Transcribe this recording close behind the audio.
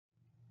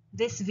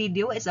This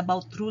video is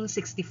about Rule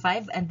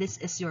 65 and this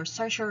is your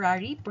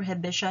Certiorari,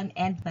 Prohibition,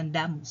 and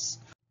Mandamus.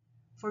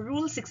 For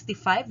Rule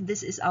 65,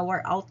 this is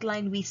our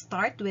outline. We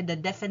start with the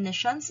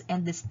definitions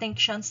and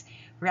distinctions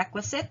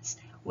requisites.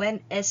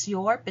 When is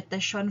your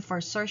petition for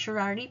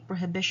certiorari,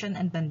 prohibition,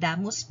 and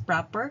mandamus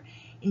proper?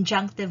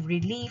 Injunctive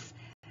relief.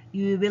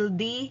 We will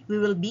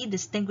be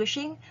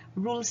distinguishing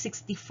Rule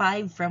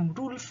 65 from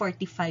Rule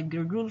 45.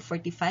 Your Rule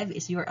 45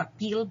 is your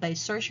appeal by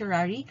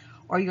certiorari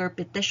or your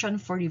petition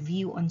for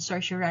review on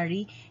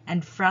certiorari, and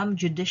from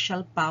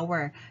judicial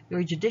power.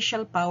 Your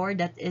judicial power,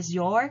 that is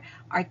your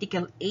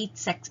Article 8,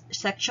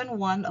 Section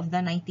 1 of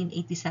the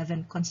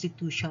 1987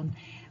 Constitution.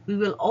 We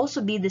will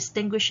also be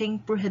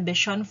distinguishing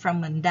prohibition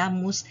from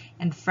mandamus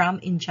and from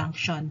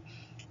injunction.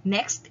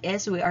 Next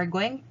is we are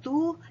going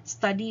to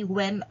study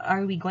when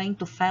are we going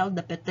to file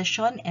the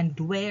petition and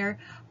where,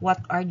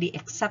 what are the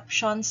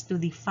exceptions to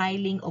the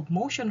filing of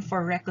motion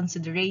for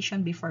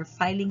reconsideration before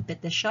filing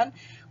petition,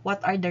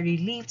 what are the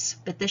reliefs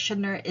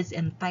petitioner is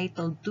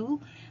entitled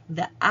to,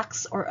 the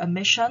acts or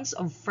omissions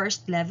of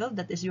first level,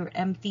 that is your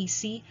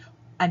MTC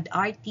and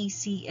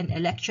RTC in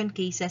election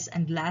cases,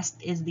 and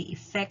last is the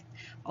effect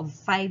of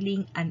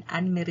filing an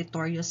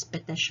unmeritorious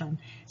petition.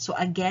 So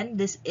again,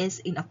 this is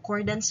in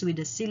accordance with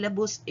the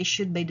syllabus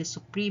issued by the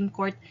Supreme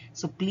Court,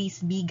 so please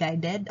be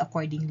guided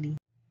accordingly.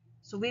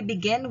 So we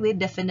begin with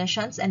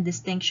definitions and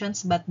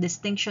distinctions, but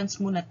distinctions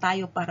muna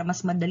tayo para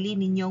mas madali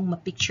ninyong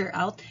ma-picture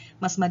out,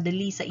 mas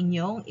madali sa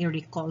inyong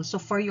i-recall. So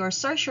for your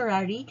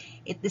certiorari,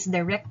 it is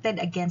directed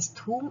against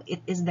whom?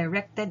 It is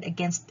directed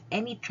against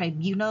any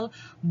tribunal,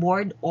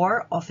 board,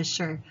 or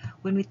officer.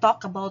 When we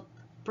talk about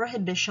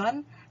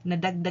prohibition,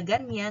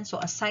 nadagdagan yan. So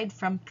aside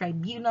from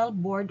tribunal,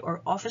 board,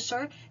 or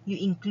officer, you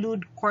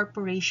include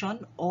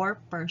corporation or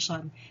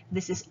person.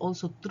 This is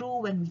also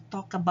true when we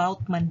talk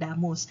about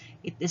mandamus.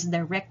 It is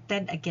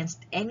directed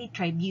against any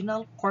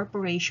tribunal,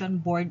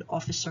 corporation, board,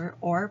 officer,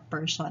 or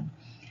person.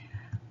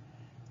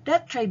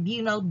 That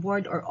tribunal,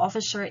 board, or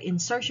officer in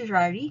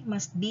certiorari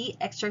must be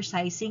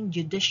exercising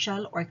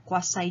judicial or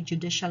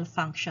quasi-judicial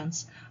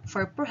functions.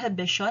 For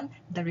prohibition,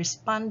 the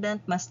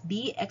respondent must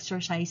be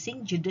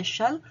exercising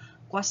judicial,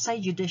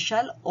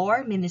 quasi-judicial,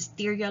 or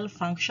ministerial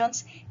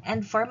functions,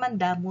 and for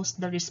mandamus,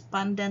 the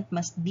respondent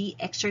must be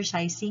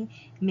exercising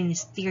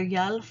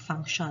ministerial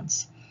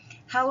functions.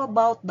 How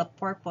about the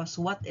purpose?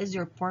 What is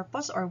your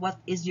purpose or what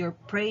is your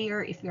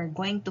prayer if you're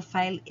going to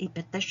file a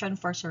petition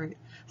for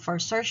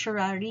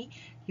certiorari?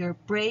 Your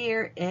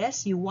prayer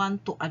is you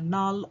want to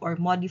annul or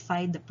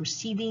modify the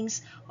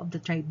proceedings of the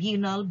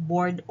tribunal,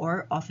 board,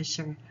 or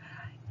officer.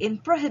 In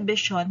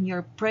prohibition,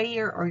 your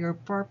prayer or your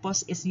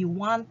purpose is you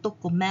want to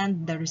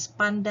command the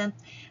respondent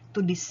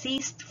to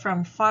desist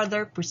from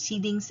further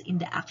proceedings in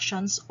the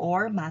actions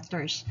or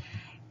matters.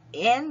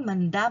 In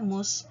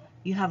mandamus,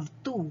 you have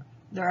two.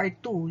 There are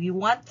two.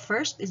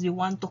 First is you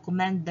want to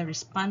command the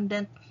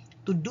respondent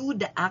to do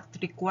the act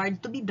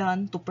required to be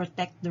done to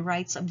protect the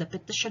rights of the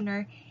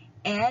petitioner,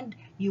 and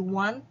you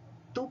want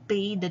to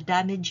pay the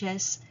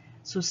damages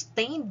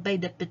sustained by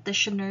the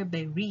petitioner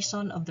by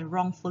reason of the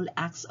wrongful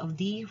acts of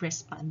the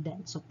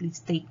respondent. So please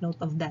take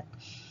note of that.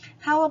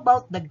 How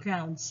about the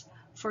grounds?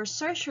 For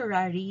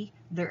certiorari,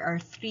 there are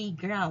 3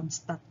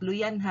 grounds. Tatlo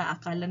yan ha.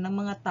 Akala ng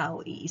mga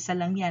tao, iisa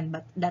lang yan.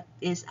 But that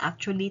is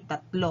actually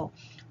tatlo.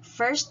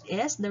 First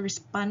is the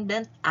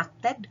respondent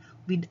acted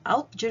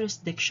without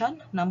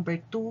jurisdiction. Number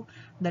 2,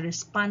 the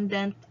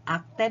respondent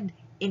acted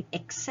in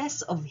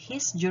excess of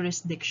his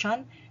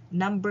jurisdiction.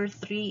 Number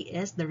 3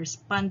 is the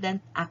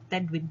respondent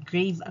acted with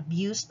grave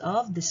abuse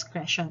of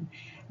discretion.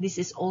 This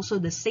is also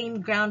the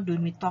same ground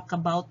when we talk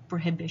about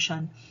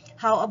prohibition.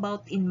 How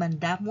about in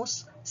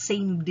mandamus?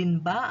 Same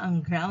din ba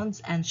ang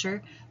grounds?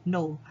 Answer,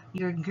 no.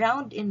 Your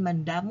ground in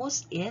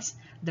mandamus is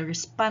the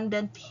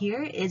respondent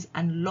here is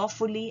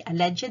unlawfully,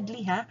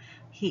 allegedly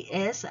he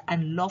is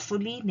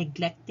unlawfully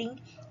neglecting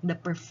the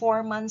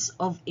performance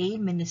of a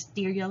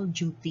ministerial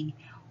duty.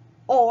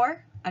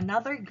 Or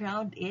another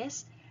ground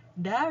is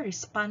the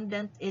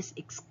respondent is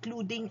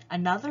excluding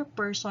another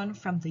person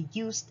from the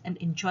use and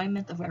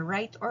enjoyment of a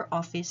right or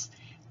office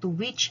to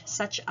which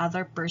such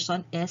other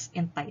person is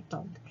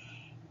entitled.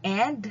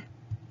 And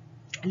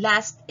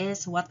last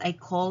is what I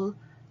call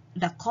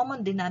the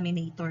common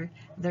denominator.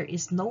 There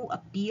is no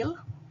appeal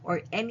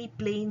or any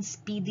plain,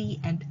 speedy,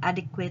 and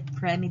adequate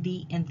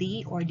remedy in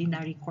the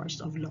ordinary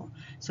course of law.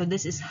 So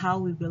this is how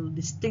we will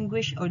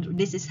distinguish, or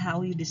this is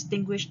how you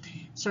distinguish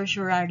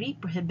certiorari,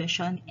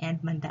 prohibition,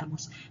 and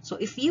mandamus. So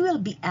if you will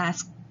be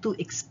asked to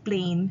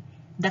explain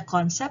the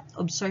concept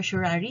of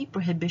certiorari,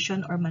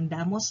 prohibition, or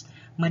mandamus,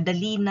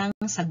 madali nang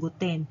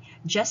sagutin.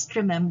 Just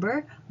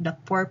remember the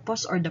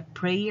purpose or the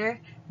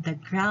prayer, the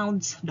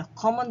grounds, the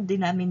common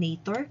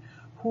denominator,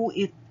 who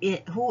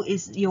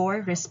is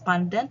your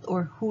respondent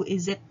or who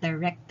is it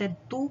directed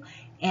to,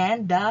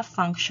 and the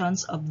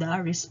functions of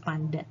the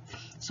respondent.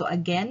 So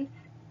again,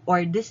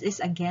 or this is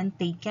again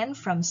taken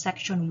from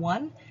Section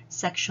 1,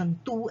 Section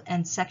 2,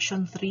 and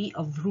Section 3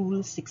 of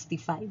Rule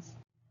 65.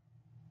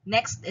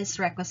 Next is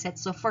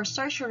requisites. So for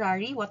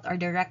certiorari, what are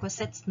the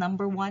requisites?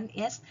 Number one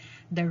is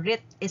the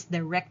writ is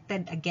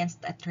directed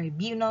against a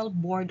tribunal,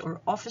 board,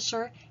 or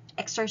officer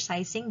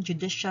exercising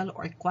judicial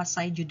or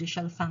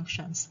quasi-judicial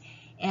functions,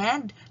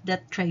 and the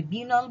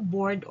tribunal,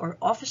 board, or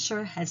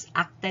officer has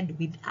acted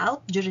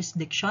without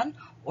jurisdiction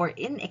or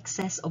in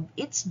excess of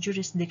its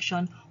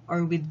jurisdiction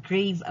or with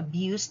grave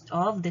abuse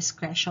of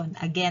discretion.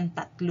 Again,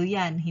 tatlo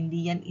yan,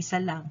 hindi yan isa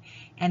lang.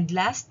 And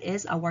last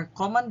is our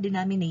common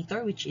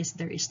denominator, which is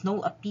there is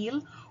no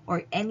appeal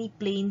or any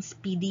plain,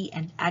 speedy,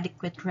 and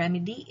adequate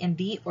remedy in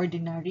the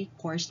ordinary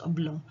course of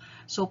law.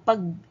 So pag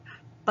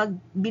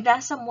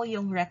binasa mo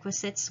yung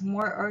requisites,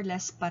 more or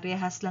less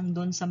parehas lang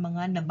dun sa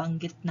mga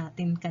nabanggit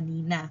natin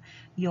kanina,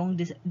 yung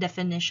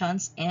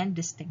definitions and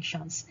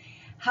distinctions.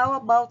 How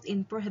about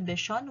in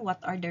prohibition? What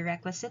are the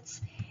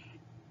requisites?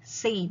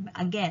 Same.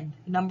 Again,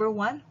 number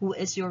one, who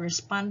is your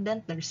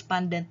respondent? The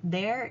respondent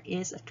there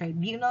is a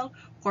tribunal,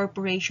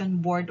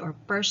 corporation, board, or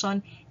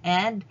person,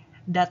 and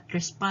that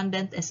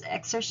respondent is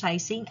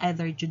exercising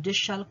either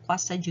judicial,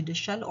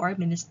 quasi-judicial, or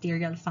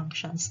ministerial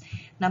functions.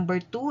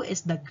 Number two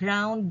is the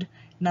ground.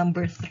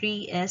 Number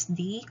three is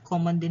the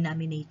common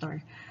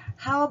denominator.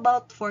 How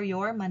about for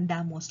your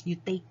mandamus? You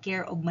take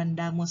care of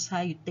mandamus,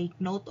 ha? You take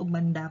note of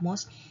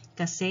mandamus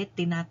kasi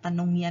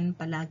tinatanong yan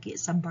palagi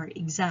sa bar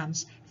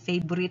exams.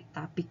 Favorite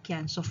topic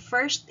yan. So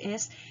first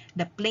is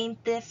the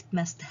plaintiff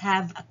must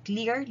have a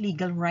clear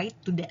legal right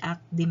to the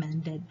act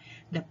demanded.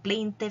 The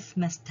plaintiff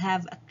must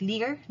have a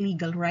clear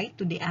legal right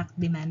to the act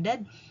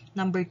demanded.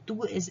 Number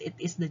two is it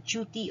is the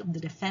duty of the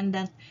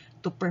defendant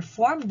to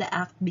perform the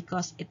act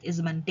because it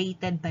is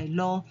mandated by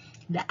law.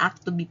 The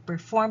act to be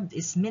performed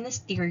is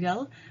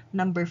ministerial.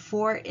 Number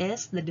four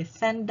is the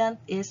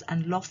defendant is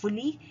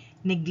unlawfully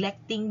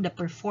neglecting the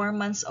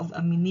performance of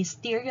a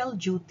ministerial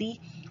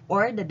duty,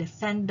 or the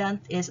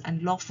defendant is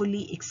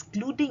unlawfully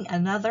excluding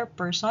another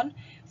person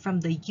from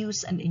the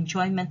use and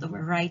enjoyment of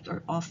a right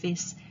or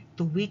office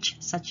to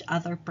which such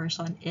other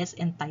person is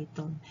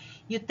entitled.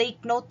 You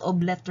take note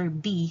of letter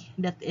B,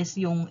 that is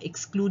yung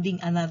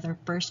excluding another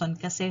person,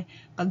 kasi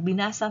pag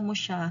binasa mo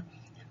siya,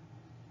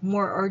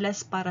 more or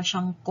less para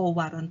siyang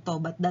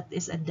co-waranto, but that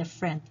is a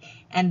different.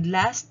 And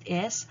last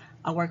is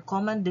our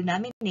common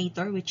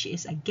denominator, which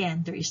is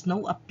again, there is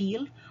no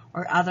appeal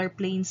or other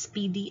plain,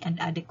 speedy, and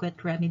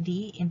adequate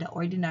remedy in the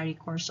ordinary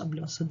course of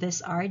law. So these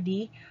are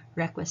the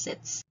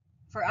requisites.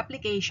 For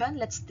application,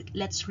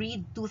 let's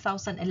read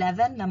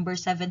 2011 number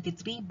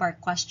 73 bar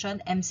question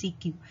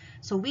MCQ.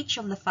 So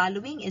which of the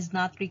following is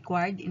not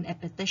required in a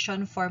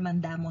petition for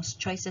mandamus?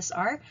 Choices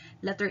are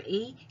letter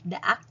A,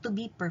 the act to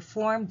be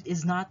performed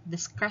is not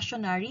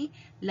discretionary.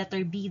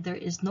 Letter B, there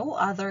is no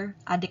other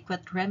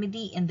adequate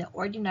remedy in the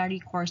ordinary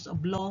course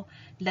of law.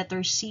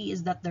 Letter C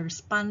is that the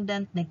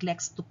respondent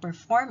neglects to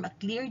perform a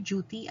clear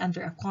duty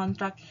under a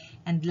contract.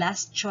 And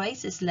last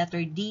choice is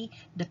letter D,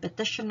 the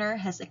petitioner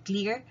has a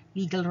clear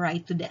legal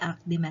right to the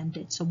act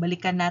demanded. So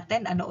balikan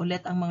natin ano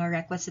ulit ang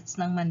mga requisites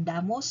ng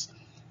mandamus.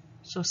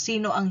 So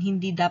sino ang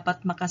hindi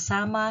dapat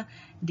makasama?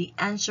 The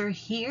answer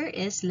here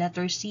is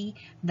letter C,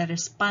 the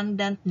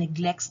respondent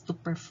neglects to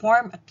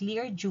perform a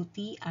clear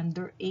duty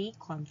under a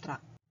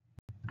contract.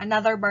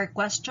 Another bar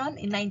question,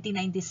 in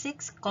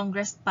 1996,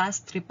 Congress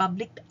passed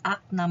Republic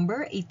Act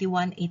number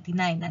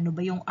 8189. Ano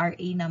ba yung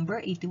RA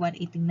number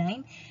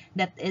 8189?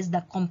 That is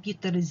the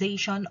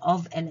computerization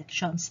of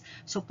elections.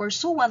 So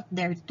pursuant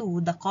thereto,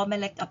 the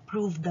COMELEC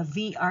approved the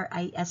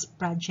VRIS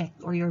project,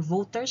 or your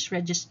Voters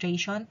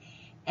Registration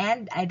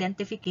and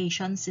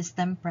Identification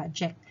System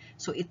project.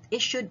 So it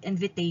issued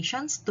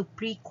invitations to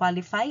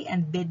pre-qualify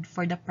and bid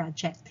for the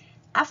project.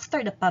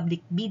 After the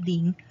public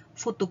bidding,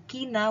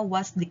 Futokina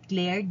was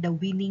declared the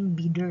winning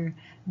bidder.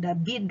 The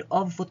bid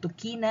of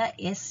Futokina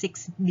is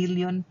 6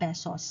 billion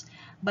pesos.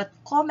 But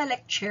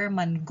COMELEC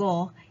Chairman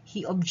Go,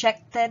 he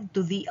objected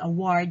to the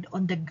award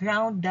on the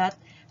ground that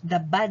the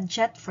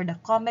budget for the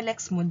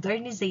COMELEC's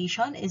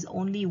modernization is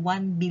only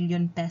 1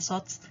 billion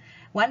pesos.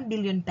 1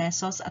 billion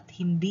pesos at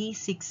hindi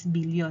 6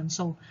 billion.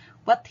 So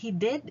what he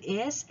did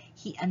is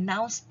he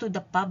announced to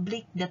the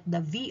public that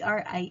the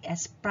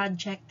VRIS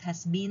project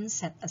has been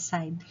set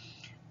aside.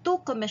 Two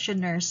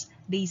commissioners,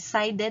 they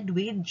sided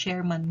with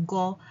Chairman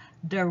Go.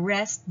 The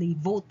rest, they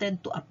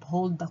voted to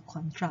uphold the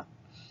contract.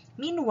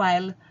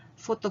 Meanwhile,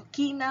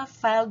 Futokina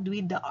filed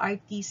with the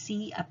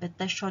RTC a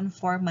petition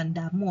for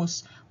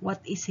mandamus.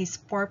 What is his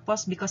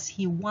purpose? Because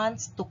he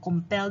wants to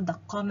compel the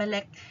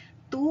COMELEC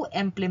to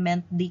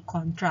implement the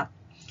contract.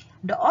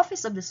 The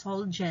Office of the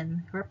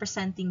Solgen,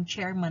 representing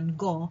Chairman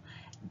Go,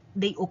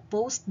 they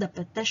opposed the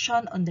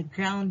petition on the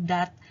ground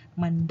that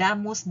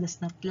mandamus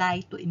does not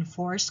lie to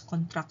enforce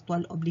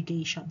contractual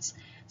obligations.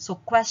 So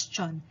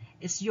question,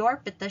 is your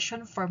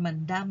petition for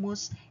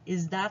mandamus,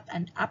 is that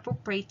an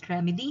appropriate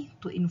remedy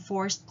to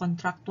enforce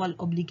contractual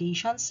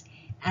obligations?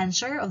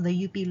 Answer of the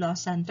UP Law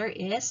Center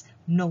is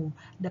no.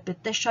 The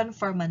petition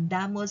for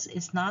mandamus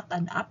is not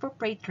an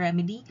appropriate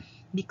remedy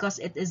because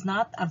it is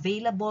not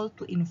available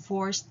to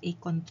enforce a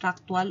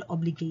contractual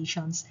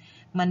obligations.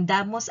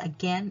 Mandamus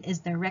again is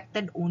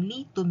directed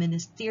only to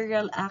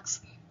ministerial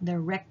acts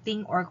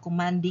directing or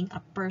commanding a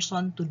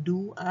person to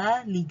do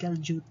a legal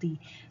duty.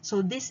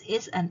 So this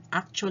is an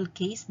actual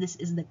case. This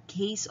is the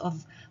case of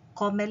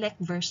Comelec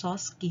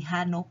versus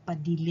Quijano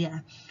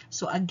Padilla.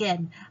 So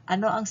again,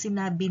 ano ang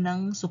sinabi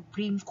ng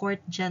Supreme Court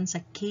dyan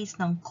sa case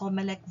ng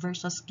Comelec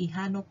versus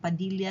Quijano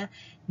Padilla?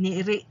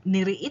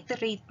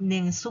 Ni-reiterate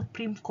ng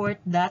Supreme Court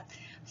that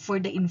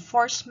for the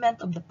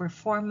enforcement of the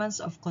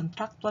performance of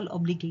contractual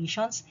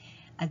obligations,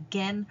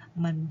 again,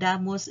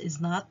 mandamus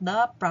is not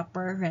the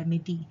proper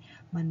remedy.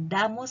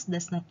 Mandamus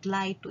does not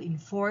lie to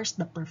enforce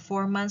the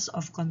performance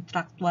of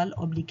contractual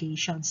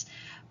obligations.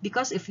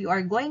 Because if you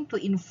are going to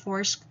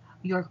enforce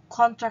your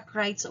contract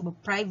rights of a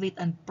private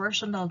and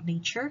personal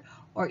nature,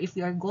 or if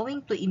you are going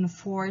to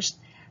enforce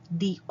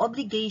the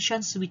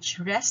obligations which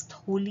rest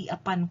wholly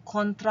upon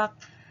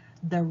contract,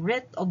 the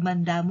writ of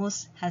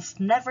mandamus has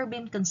never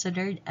been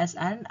considered as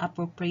an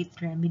appropriate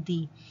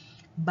remedy.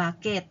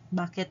 Bakit?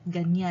 Bakit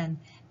ganyan?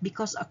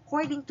 Because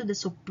according to the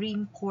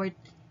Supreme Court,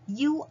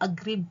 you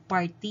aggrieved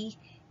party,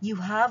 you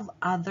have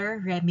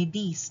other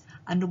remedies.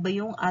 Ano ba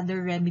yung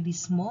other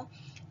remedies mo?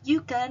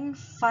 You can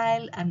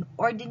file an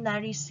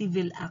ordinary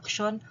civil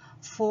action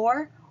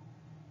for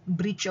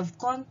breach of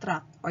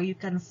contract, or you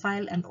can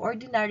file an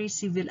ordinary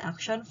civil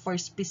action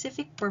for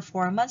specific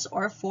performance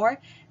or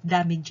for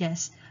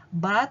damages.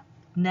 But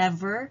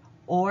never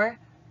or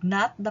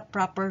not the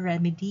proper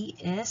remedy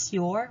is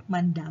your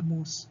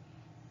mandamus.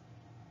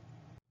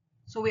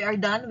 So we are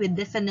done with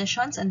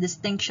definitions and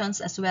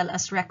distinctions as well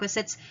as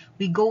requisites.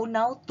 We go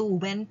now to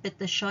when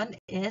petition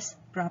is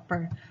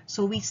proper.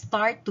 So we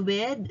start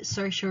with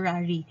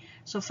certiorari.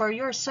 So for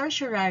your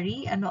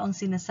certiorari, ano ang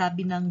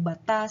sinasabi ng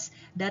batas?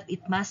 That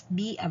it must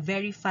be a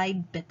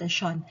verified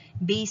petition.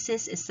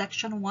 Basis is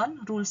Section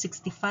 1, Rule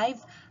 65.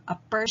 A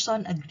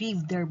person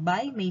aggrieved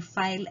thereby may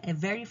file a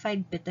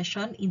verified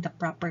petition in the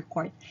proper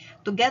court.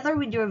 Together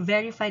with your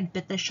verified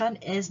petition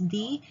is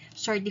the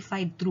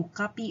certified true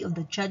copy of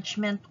the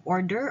judgment,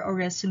 order, or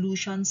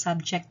resolution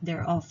subject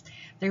thereof.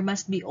 There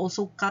must be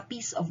also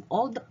copies of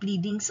all the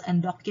pleadings and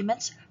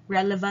documents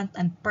relevant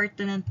and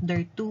pertinent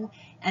thereto,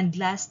 and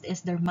last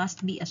is there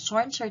must be a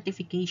sworn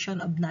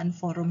certification of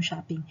non-forum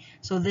shopping.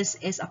 So this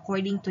is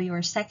according to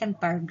your second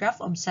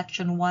paragraph of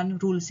Section 1,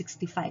 Rule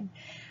 65.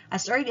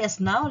 As early as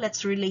now,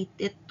 let's relate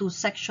it to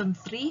Section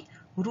 3,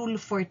 Rule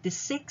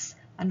 46.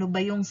 Ano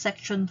ba yung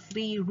Section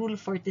 3, Rule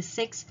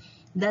 46?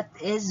 That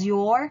is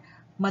your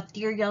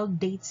material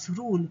dates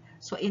rule.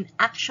 So in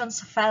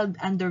actions filed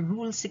under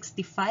Rule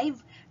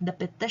 65, the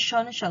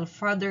petition shall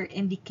further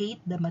indicate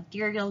the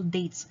material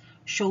dates,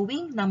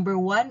 showing number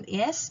 1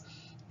 is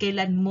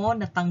kailan mo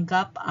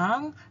natanggap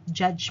ang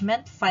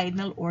judgment,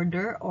 final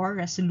order, or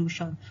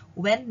resolution.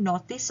 When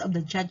notice of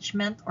the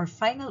judgment or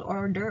final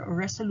order or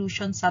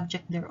resolution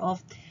subject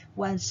thereof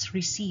was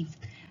received.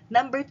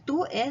 Number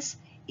 2 is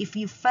if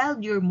you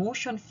filed your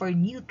motion for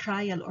new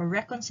trial or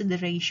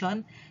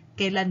reconsideration,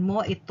 kailan mo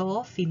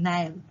ito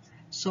final.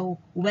 So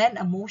when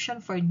a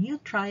motion for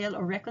new trial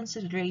or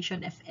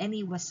reconsideration, if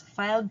any, was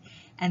filed.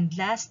 And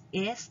last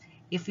is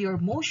if your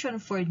motion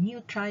for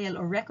new trial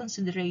or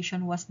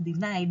reconsideration was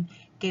denied,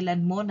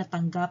 kailan mo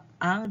natanggap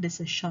ang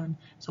desisyon.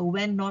 So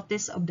when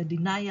notice of the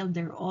denial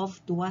thereof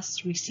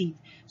was received.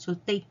 So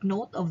take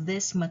note of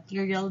this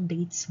material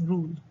dates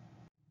rule.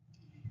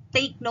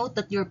 Take note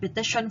that your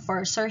petition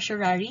for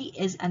certiorari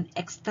is an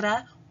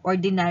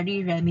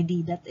extraordinary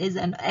remedy. That is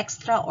an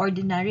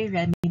extraordinary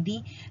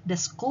remedy. The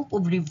scope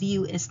of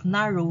review is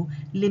narrow,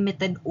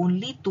 limited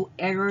only to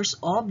errors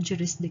of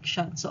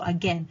jurisdiction. So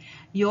again,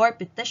 your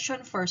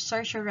petition for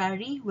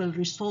certiorari will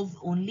resolve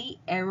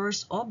only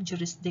errors of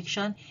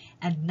jurisdiction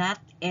and not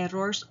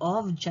errors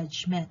of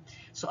judgment.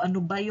 So ano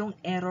ba yung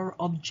error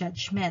of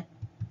judgment?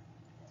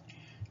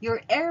 Your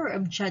error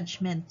of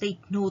judgment, take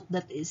note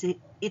that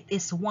it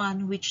is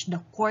one which the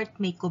court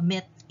may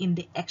commit in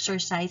the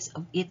exercise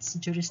of its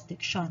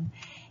jurisdiction,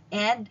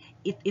 and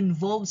it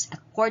involves a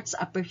court's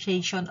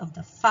appreciation of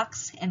the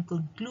facts and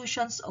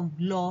conclusions of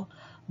law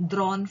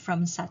drawn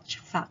from such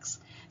facts.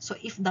 So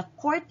if the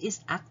court is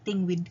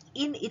acting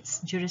within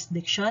its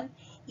jurisdiction,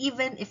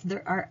 even if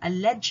there are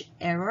alleged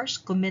errors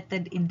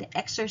committed in the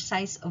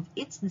exercise of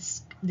its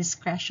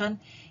discretion,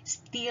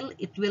 still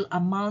it will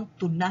amount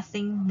to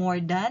nothing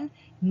more than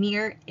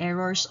mere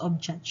errors of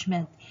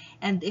judgment.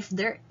 And if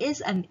there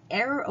is an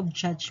error of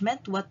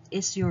judgment, what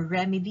is your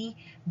remedy?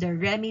 The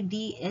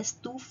remedy is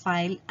to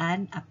file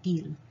an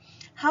appeal.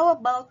 How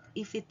about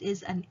if it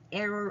is an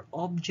error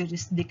of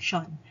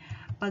jurisdiction?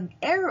 Pag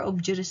error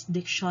of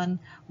jurisdiction,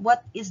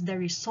 what is the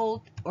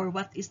result or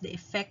what is the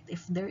effect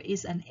if there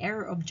is an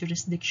error of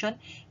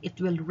jurisdiction? It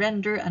will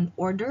render an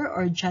order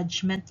or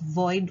judgment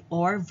void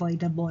or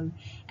voidable.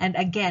 And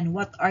again,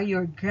 what are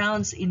your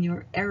grounds in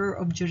your error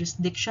of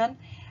jurisdiction?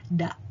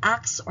 The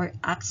acts or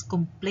acts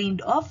complained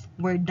of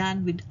were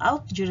done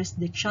without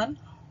jurisdiction,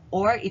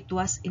 or it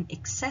was in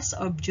excess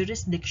of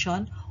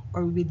jurisdiction,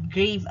 or with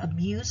grave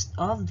abuse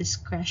of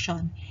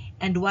discretion.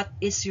 And what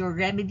is your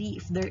remedy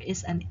if there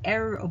is an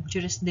error of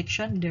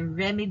jurisdiction? The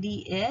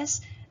remedy is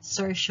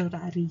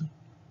certiorari.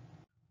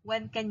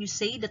 When can you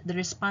say that the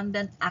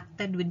respondent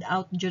acted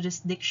without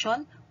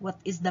jurisdiction? What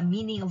is the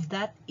meaning of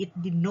that? It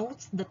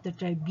denotes that the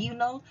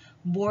tribunal,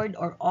 board,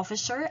 or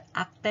officer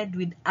acted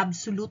with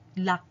absolute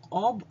lack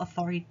of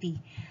authority.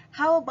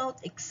 How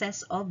about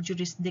excess of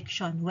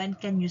jurisdiction? When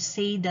can you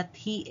say that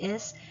he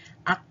is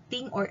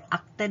acting or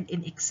acted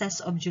in excess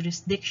of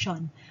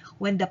jurisdiction?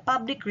 When the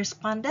public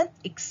respondent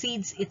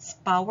exceeds its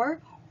power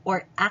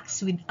or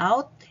acts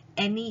without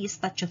any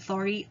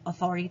statutory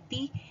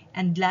authority.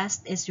 And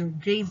last is your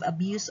grave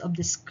abuse of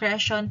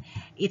discretion.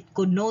 It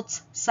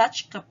connotes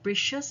such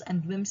capricious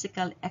and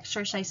whimsical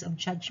exercise of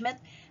judgment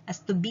as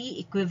to be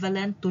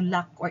equivalent to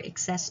lack or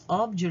excess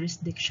of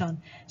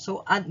jurisdiction.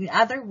 So in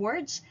other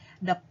words,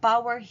 the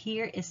power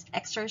here is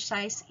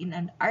exercised in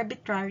an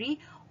arbitrary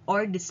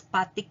or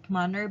despotic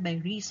manner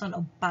by reason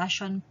of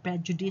passion,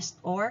 prejudice,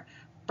 or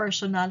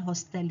personal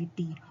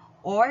hostility.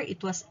 Or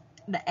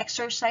the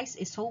exercise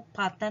is so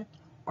patent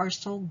or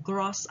so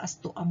gross as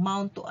to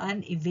amount to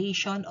an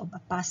evasion of a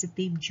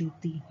positive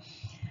duty.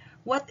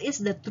 What is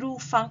the true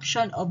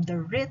function of the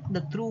writ?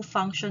 The true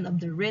function of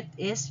the writ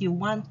is you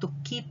want to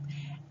keep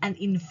an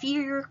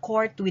inferior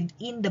court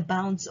within the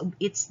bounds of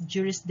its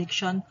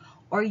jurisdiction,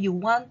 or you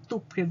want to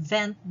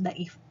prevent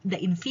the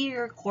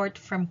inferior court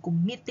from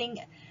committing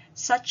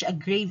such a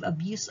grave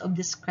abuse of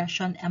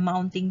discretion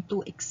amounting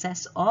to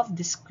excess of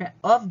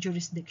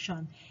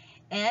jurisdiction.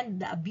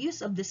 And the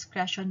abuse of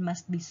discretion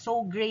must be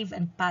so grave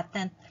and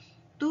patent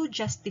to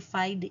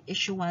justify the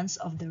issuance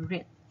of the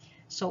writ.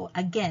 So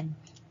again,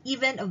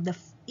 even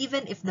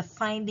if the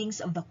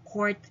findings of the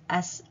court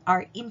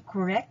are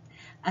incorrect,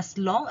 as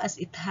long as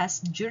it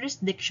has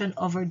jurisdiction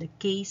over the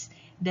case,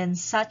 then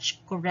such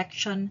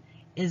correction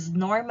is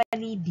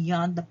normally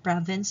beyond the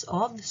province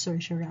of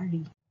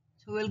certiorari.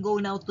 So we'll go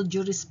now to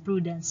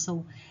jurisprudence.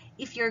 So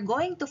if you're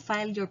going to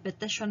file your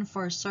petition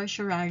for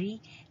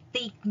certiorari,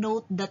 take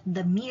note that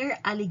the mere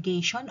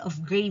allegation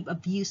of grave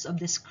abuse of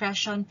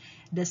discretion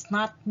does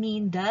not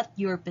mean that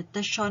your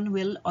petition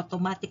will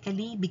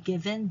automatically be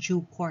given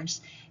due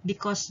course,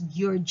 because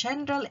your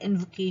general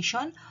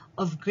invocation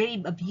of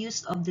grave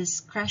abuse of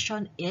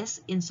discretion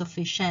is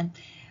insufficient.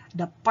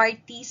 The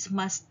parties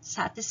must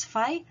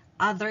satisfy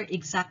other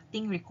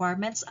exacting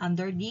requirements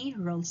under the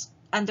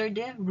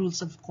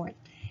rules of court.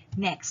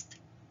 Next,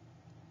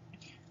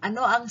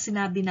 ano ang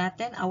sinabi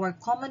natin? Our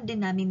common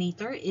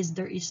denominator is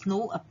there is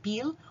no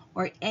appeal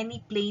or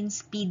any plain,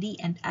 speedy,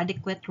 and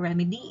adequate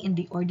remedy in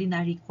the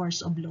ordinary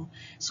course of law.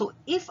 So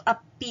if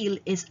appeal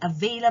is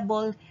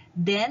available,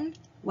 then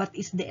what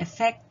is the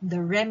effect? The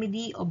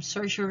remedy of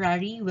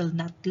certiorari will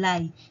not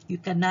lie.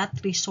 You cannot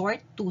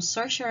resort to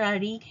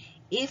certiorari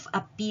if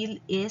appeal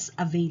is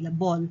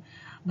available.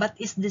 But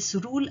is this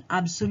rule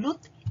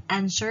absolute?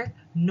 Answer,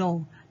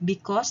 no,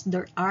 because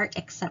there are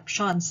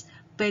exceptions.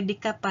 Pwede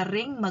ka pa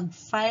ring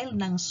mag-file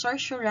ng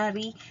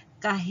certiorari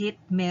kahit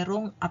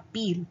merong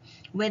appeal.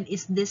 When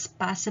is this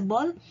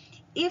possible?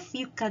 If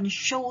you can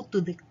show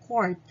to the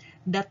court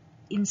that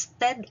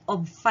instead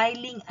of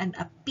filing an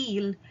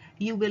appeal,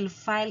 you will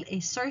file a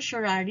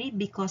certiorari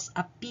because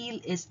appeal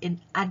is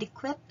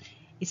inadequate,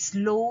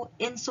 slow,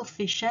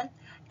 insufficient,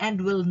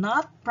 and will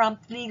not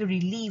promptly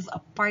relieve a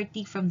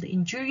party from the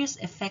injurious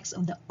effects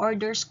of the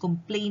order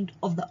complained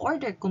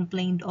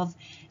of,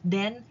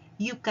 then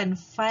you can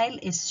file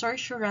a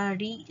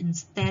certiorari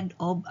instead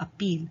of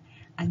appeal.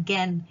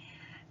 Again,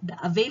 the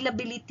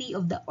availability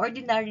of the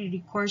ordinary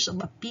recourse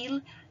of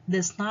appeal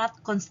does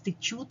not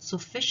constitute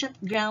sufficient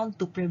ground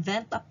to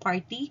prevent a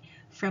party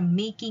from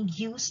making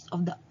use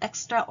of the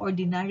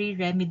extraordinary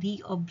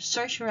remedy of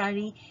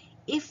certiorari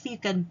if you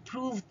can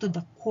prove to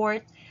the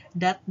court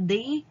that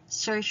the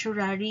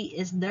certiorari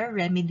is the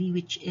remedy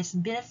which is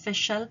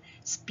beneficial,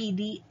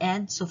 speedy,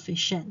 and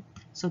sufficient.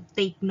 So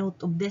take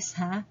note of this,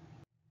 ha?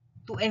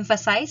 To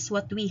emphasize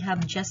what we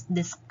have just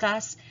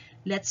discussed,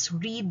 let's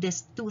read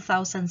this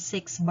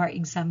 2006 bar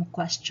exam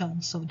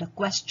question. So the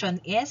question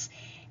is,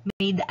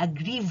 may the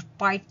aggrieved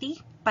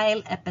party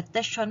file a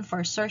petition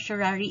for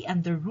certiorari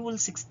under Rule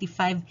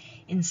 65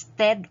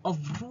 instead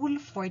of Rule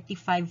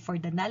 45 for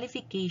the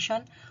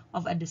nullification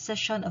of a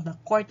decision of the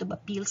Court of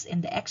Appeals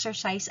in the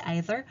exercise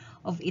either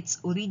of its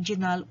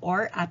original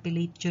or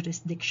appellate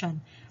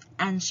jurisdiction?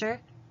 Answer,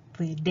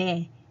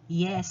 pwede.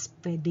 Yes,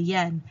 pwede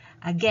yan.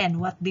 Again,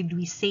 what did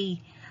we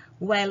say?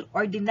 Well,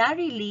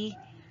 ordinarily,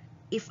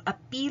 if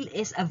appeal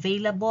is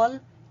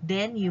available,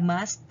 then you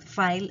must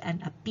file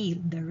an appeal.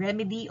 The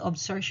remedy of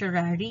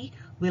certiorari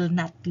will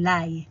not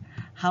lie.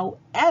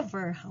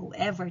 However,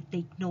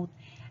 take note,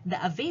 the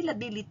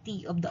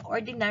availability of the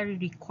ordinary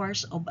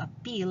recourse of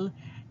appeal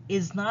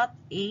is not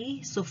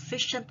a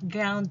sufficient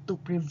ground to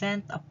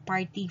prevent a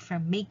party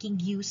from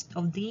making use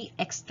of the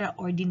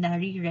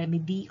extraordinary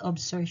remedy of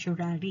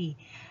certiorari.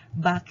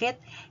 Bakit?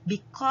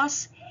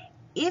 Because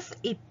if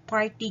a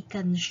party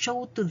can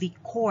show to the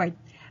court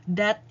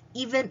that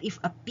even if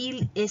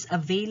appeal is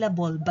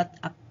available but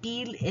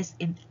appeal is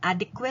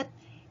inadequate,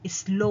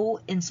 is low,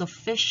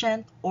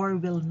 insufficient, or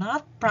will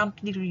not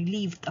promptly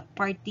relieve the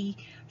party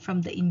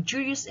from the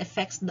injurious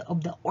effects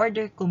of the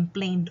order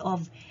complained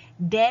of,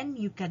 then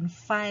you can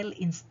file,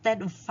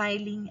 instead of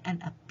filing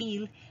an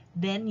appeal,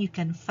 then you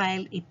can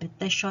file a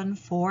petition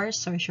for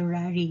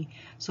certiorari.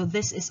 So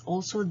this is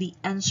also the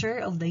answer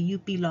of the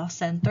UP Law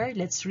Center.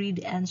 Let's read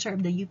the answer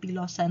of the UP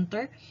Law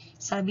Center.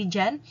 Sabi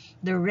dyan,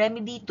 the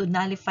remedy to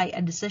nullify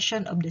a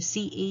decision of the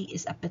CA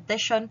is a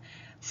petition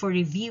for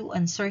review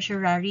on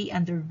certiorari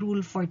under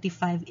Rule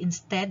 45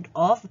 instead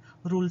of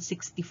Rule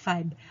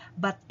 65.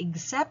 But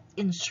except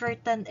in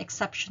certain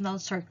exceptional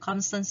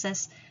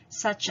circumstances,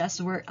 such as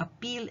where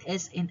appeal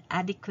is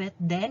inadequate,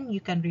 then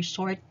you can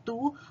resort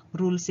to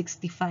Rule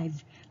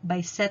 65. By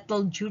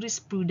settled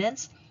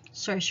jurisprudence,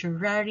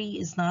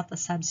 certiorari is not a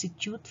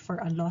substitute for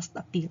a lost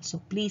appeal.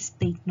 So please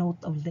take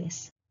note of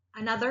this.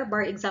 Another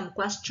bar exam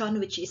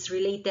question which is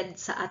related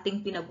sa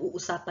ating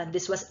pinag-uusapan.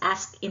 This was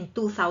asked in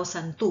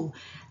 2002.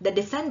 The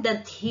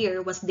defendant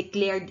here was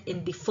declared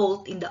in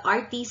default in the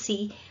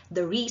RTC.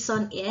 The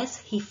reason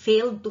is he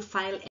failed to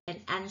file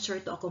an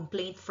answer to a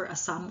complaint for a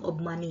sum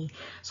of money.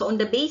 So on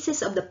the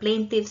basis of the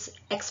plaintiff's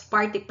ex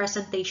parte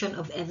presentation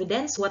of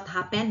evidence, what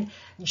happened?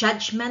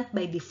 Judgment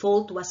by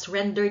default was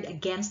rendered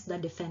against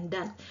the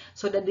defendant.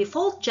 So the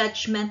default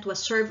judgment was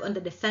served on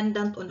the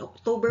defendant on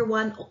October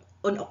 1.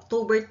 On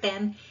October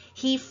 10,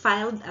 he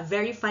filed a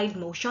verified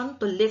motion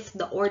to lift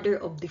the order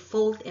of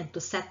default and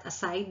to set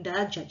aside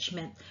the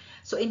judgment.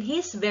 So in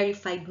his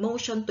verified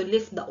motion to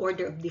lift the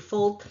order of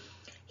default,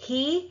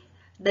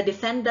 the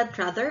defendant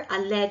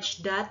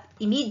alleged that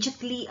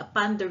immediately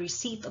upon the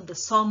receipt of the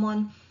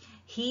summon,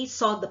 he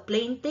saw the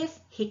plaintiff,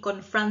 he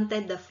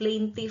confronted the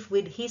plaintiff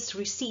with his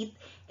receipt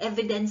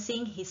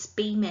evidencing his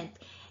payment,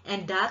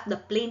 and that the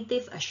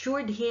plaintiff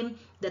assured him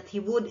that he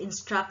would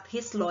instruct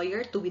his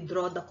lawyer to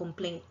withdraw the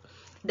complaint.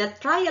 The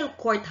trial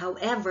court,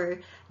 however,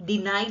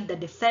 denied the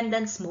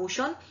defendant's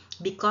motion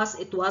because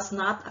it was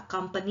not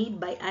accompanied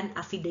by an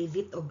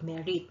affidavit of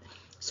merit.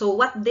 So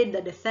what did the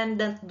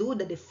defendant do?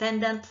 The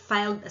defendant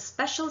filed a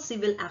special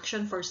civil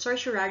action for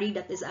certiorari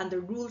that is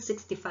under Rule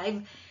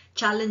 65,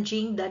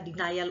 challenging the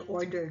denial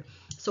order.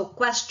 So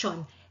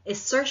question,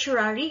 is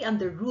certiorari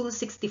under Rule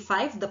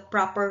 65 the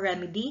proper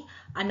remedy?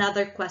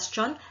 Another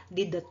question,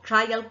 did the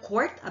trial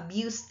court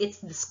abuse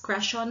its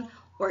discretion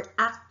or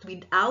act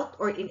without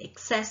or in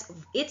excess of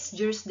its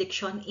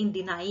jurisdiction in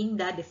denying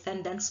the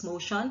defendant's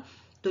motion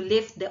to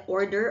lift the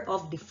order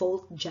of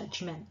default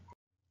judgment?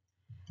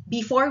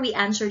 Before we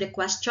answer the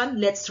question,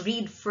 let's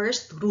read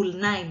first Rule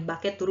 9.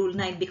 Bakit Rule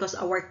 9? Because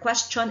our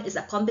question is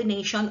a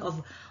combination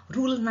of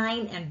Rule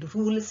 9 and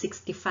Rule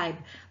 65.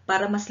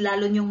 Para mas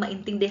lalo nyong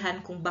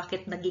maintindihan kung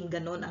bakit naging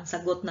ganon ang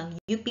sagot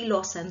ng UP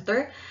Law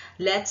Center,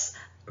 let's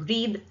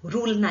read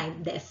Rule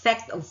 9, the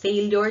effect of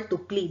failure to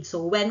plead.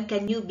 So when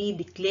can you be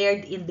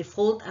declared in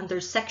default? Under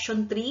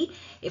Section 3,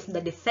 if the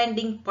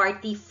defending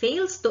party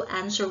fails to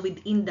answer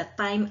within the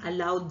time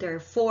allowed,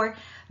 therefore,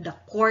 the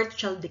court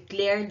shall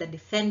declare the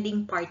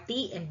defending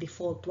party in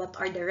default. What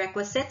are the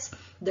requisites?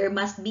 There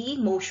must be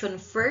motion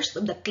first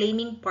of the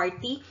claiming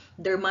party,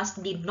 there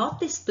must be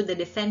notice to the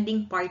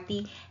defending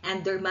party,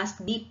 and there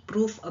must be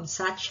proof of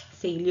such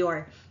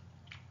failure.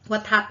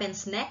 What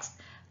happens next?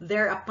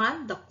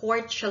 Thereupon, the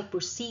court shall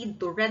proceed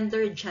to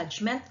render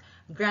judgment,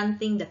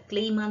 granting the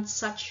claimant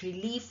such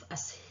relief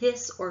as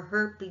his or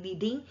her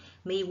pleading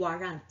may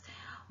warrant.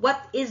 What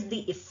is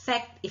the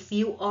effect if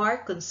you are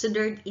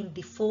considered in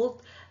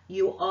default?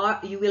 You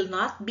will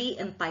not be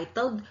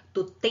entitled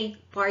to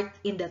take part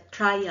in the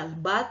trial,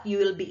 but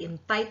you will be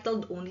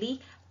entitled only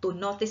to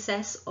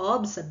notices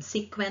of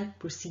subsequent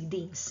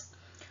proceedings.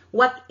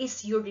 What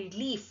is your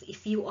relief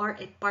if you are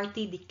a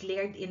party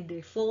declared in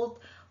default?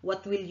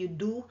 What will you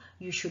do?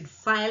 You should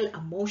file a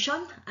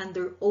motion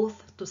under oath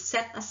to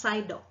set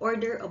aside the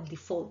order of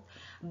default.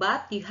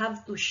 But you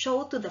have to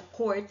show to the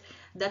court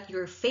that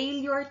your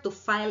failure to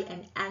file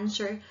an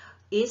answer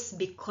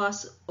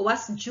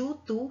was due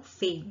to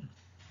fame.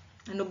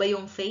 Ano ba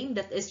yung fame?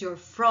 That is your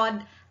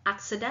fraud,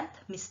 accident,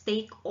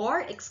 mistake,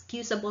 or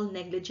excusable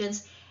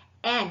negligence.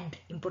 And,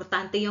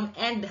 importante yung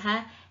and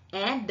ha,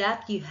 and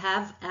that you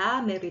have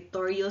a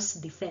meritorious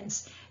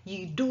defense.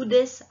 You do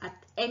this at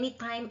any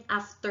time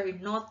after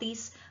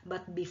notice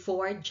but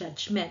before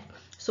judgment.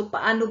 So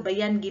paano ba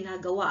yan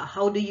ginagawa?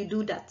 How do you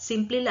do that?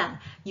 Simple lang.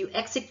 You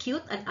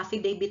execute an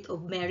affidavit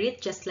of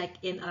merit just like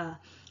in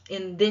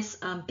this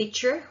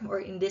picture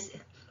or in this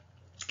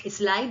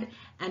slide.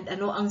 And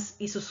ano ang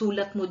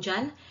isusulat mo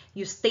dyan?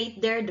 You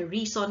state there the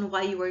reason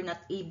why you were not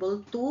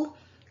able to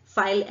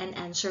file an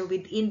answer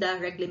within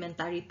the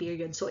reglementary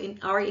period. So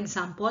in our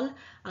example,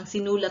 ang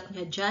sinulat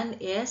niya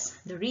dyan is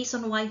the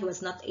reason why he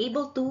was not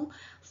able to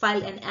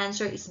file an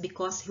answer is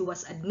because he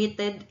was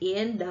admitted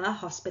in the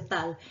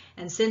hospital.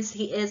 And since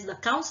the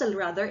counsel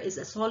is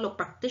a solo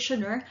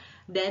practitioner,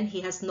 then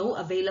he has no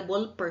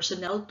available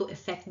personnel to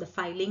effect the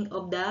filing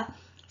of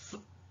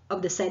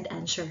the said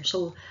answer.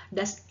 So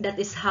that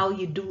is how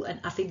you do an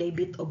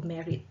affidavit of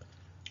merit.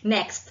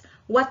 Next,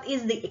 What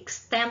is the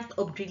extent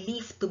of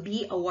relief to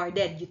be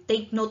awarded? You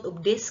take note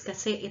of this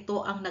kasi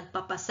ito ang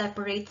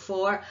nagpapaseparate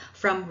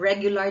from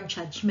regular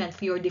judgment.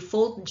 For your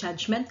default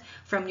judgment,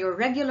 from your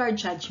regular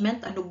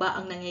judgment, ano ba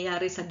ang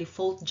nangyayari sa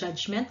default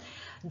judgment?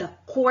 The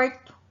court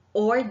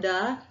or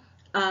the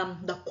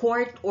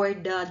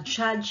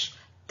judge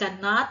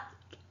cannot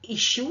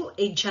issue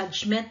a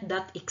judgment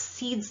that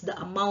exceeds the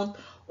amount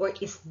or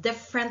is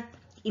different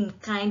in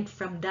kind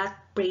from that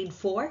prayed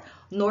for,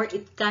 nor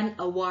it can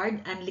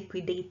award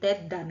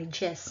unliquidated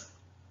damages.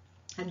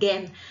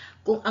 Again,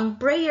 kung ang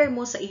prayer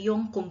mo sa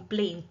iyong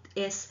complaint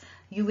is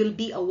you will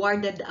be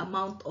awarded the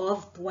amount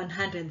of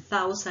 100,000,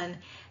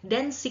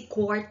 then si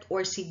court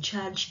or si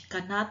judge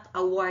cannot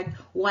award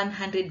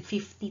 150,000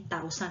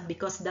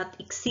 because that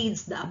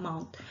exceeds the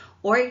amount,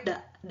 or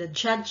the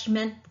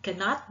judgment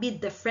cannot be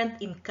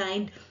different in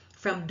kind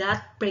from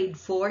that prayed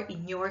for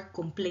in your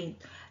complaint.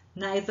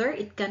 Neither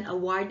it can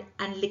award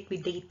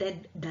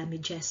unliquidated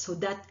damages. So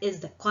that is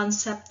the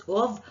concept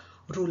of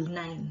Rule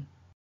 9.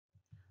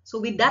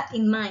 So with that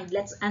in mind,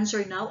 let's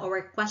answer now.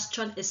 Our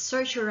question is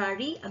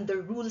certiorari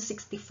under Rule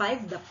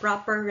 65 the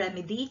proper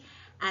remedy?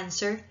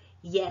 Answer,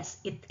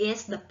 yes, it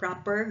is the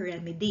proper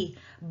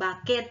remedy.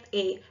 Bakit?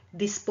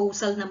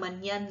 Disposal naman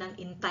yan ng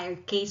entire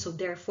case. So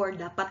therefore,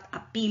 dapat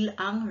appeal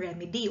ang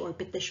remedy or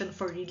petition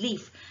for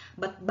relief.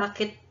 But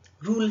bakit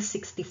Rule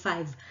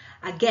 65?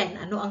 Again,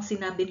 ano ang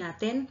sinabi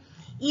natin?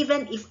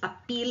 Even if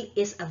appeal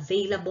is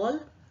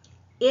available,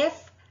 if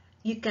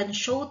you can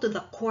show to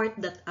the court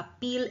that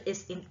appeal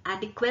is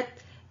inadequate,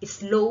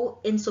 is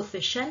low,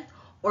 insufficient,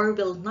 or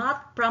will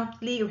not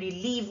promptly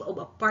relieve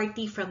of a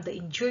party from the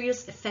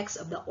injurious effects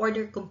of the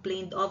order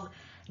complained of,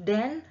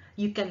 then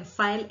you can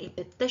file a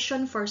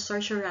petition for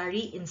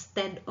certiorari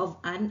instead of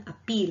an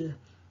appeal.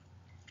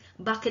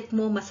 Bakit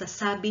mo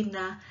masasabi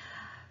na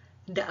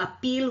the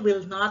appeal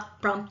will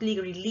not promptly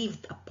relieve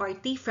a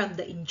party from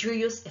the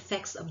injurious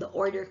effects of the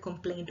order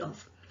complained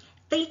of?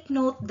 Take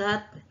note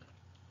that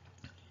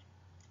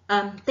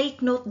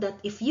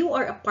if you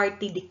are a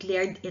party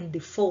declared in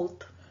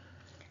default,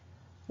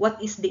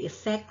 what is the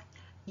effect?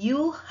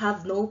 You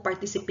have no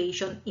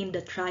participation in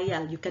the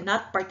trial. You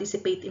cannot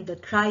participate in the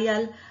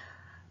trial.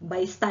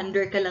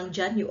 Bystander ka lang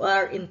dyan. You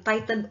are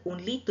entitled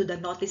only to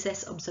the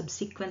notices of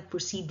subsequent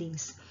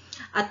proceedings.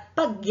 At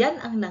pag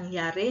yan ang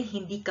nangyari,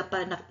 hindi ka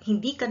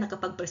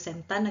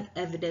nakapagpresenta ng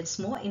evidence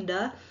mo in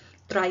the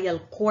trial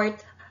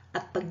court,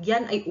 at pag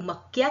yan ay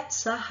umakyat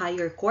sa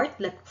higher court,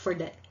 like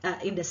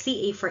in the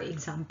CA for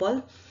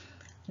example,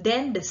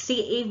 then the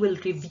CA will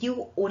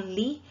review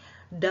only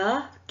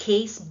the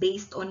case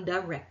based on the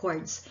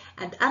records.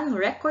 And ang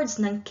records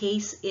ng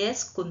case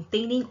is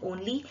containing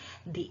only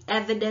the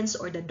evidence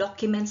or the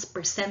documents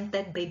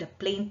presented by the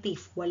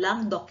plaintiff.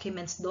 Walang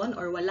documents doon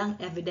or walang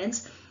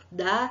evidence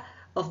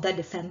of the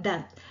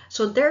defendant.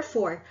 So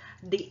therefore,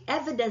 the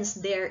evidence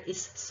there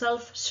is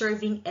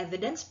self-serving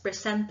evidence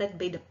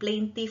presented by the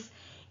plaintiff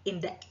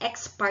in the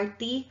ex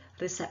parte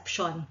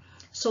reception.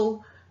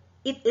 So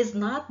it is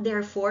not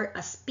therefore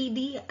a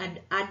speedy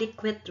and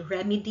adequate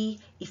remedy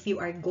if you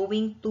are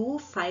going to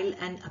file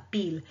an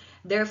appeal.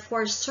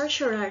 Therefore,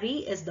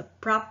 certiorari is the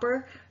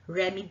proper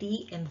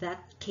remedy in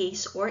that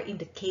case or in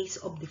the case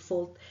of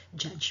default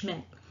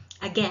judgment.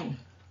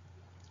 Again,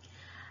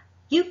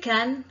 you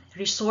can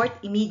resort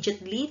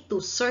immediately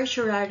to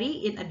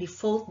certiorari in a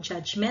default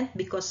judgment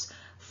because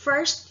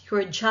first,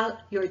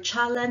 your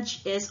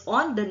challenge is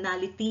on the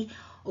nullity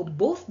of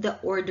both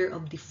the order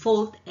of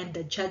default and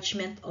the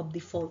judgment of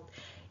default.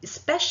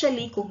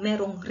 Especially kung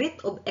merong writ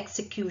of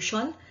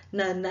execution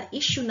na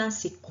na-issue na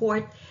si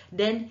court,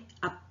 then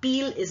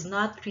appeal is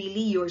not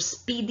really your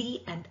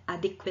speedy and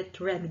adequate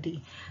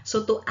remedy.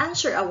 So to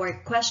answer our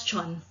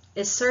question,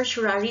 is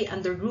certiorari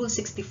under Rule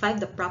 65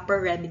 the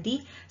proper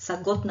remedy?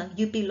 Sagot ng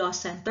UP Law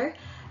Center,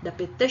 the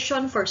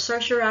petition for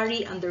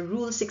certiorari under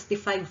Rule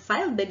 65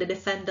 filed by the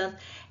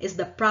defendant is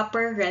the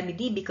proper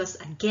remedy because,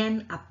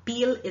 again,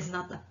 appeal is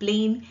not a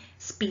plain,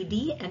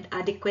 speedy, and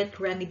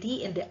adequate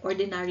remedy in the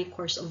ordinary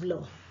course of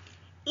law.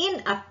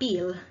 In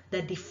appeal,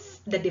 the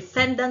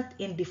defendant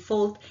in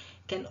default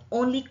can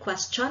only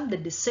question the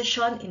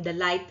decision in the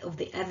light of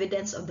the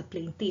evidence of the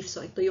plaintiff.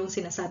 So ito yung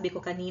sinasabi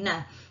ko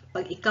kanina.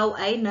 Pag ikaw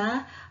ay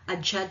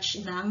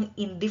na-judge ng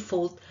in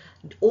default,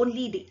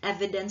 only the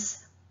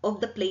evidence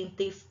of the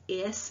plaintiff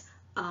is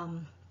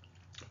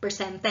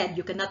presented.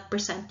 You cannot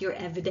present your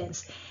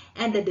evidence.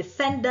 And the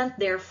defendant,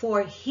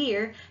 therefore,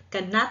 here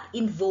cannot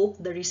invoke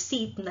the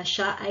receipt na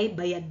siya ay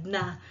bayad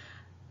na.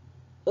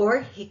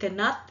 Or he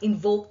cannot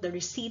invoke the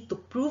receipt to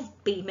prove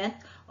payment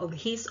of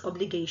his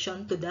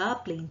obligation to the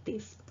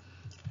plaintiff.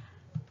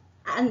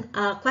 And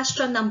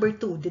question number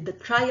 2, did the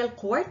trial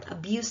court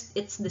abuse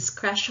its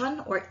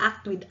discretion or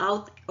act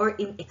without or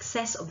in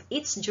excess of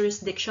its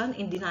jurisdiction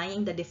in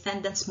denying the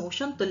defendant's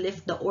motion to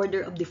lift the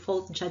order of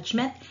default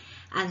judgment?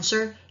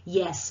 Answer,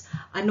 yes.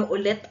 Ano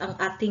ulit ang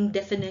ating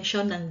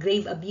definition ng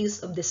grave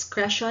abuse of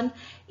discretion?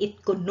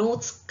 It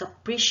connotes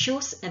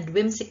capricious and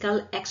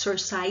whimsical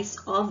exercise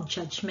of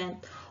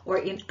judgment. Or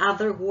in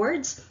other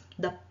words,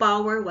 the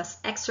power was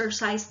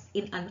exercised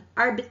in an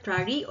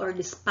arbitrary or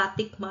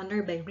despotic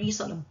manner by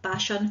reason of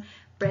passion,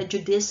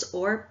 prejudice,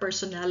 or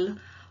personal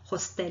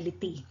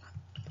hostility.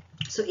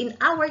 So in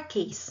our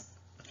case,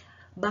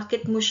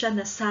 bakit mo siya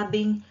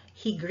nasabing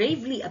he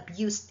gravely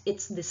abused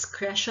its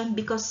discretion?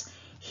 Because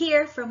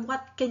here, from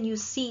what can you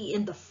see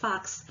in the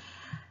facts,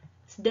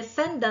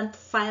 defendant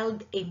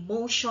filed a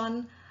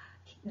motion.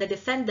 The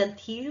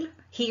defendant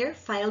here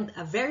filed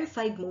a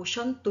verified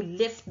motion to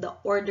lift the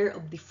order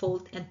of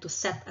default and to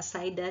set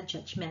aside the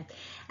judgment.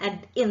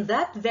 And in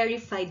that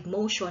verified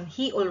motion,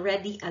 he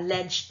already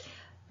alleged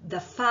the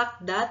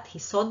fact that he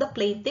saw the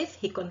plaintiff,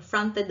 he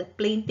confronted the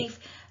plaintiff,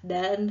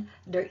 then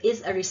there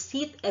is a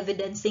receipt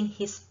evidencing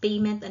his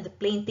payment, and the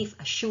plaintiff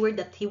assured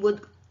that he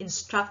would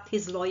instruct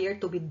his lawyer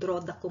to withdraw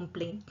the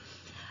complaint.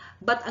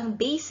 But ang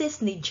basis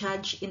ni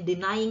judge in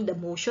denying the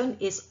motion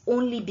is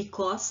only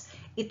because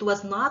it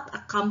was not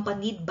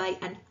accompanied by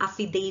an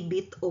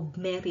affidavit of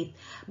merit.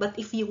 But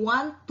if you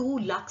want to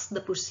lax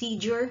the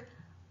procedure,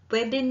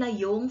 pwede na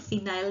yung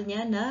final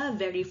niya na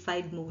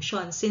verified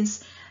motion.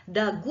 Since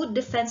the good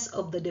defense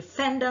of the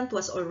defendant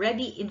was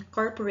already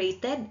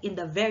incorporated in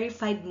the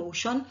verified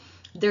motion,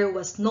 there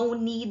was no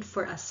need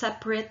for a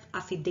separate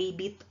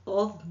affidavit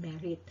of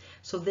merit.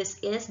 So this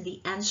is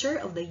the answer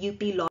of the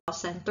UP Law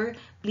Center.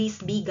 Please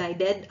be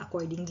guided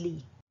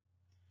accordingly.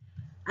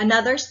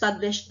 Another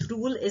established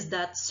rule is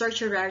that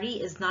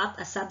certiorari is not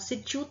a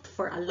substitute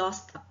for a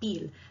lost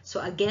appeal.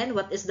 So again,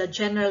 what is the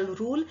general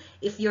rule?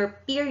 If your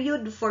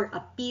period for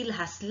appeal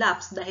has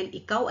lapsed dahil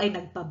ikaw ay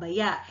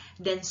nagpabaya,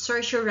 then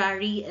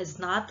certiorari is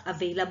not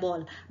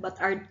available.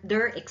 But are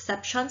there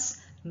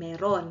exceptions?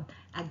 Meron.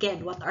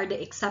 Again, what are the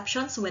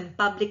exceptions? When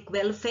public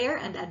welfare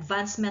and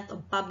advancement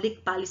of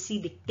public policy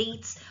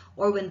dictates,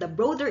 or when the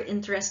broader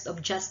interest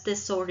of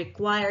justice so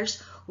requires,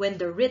 when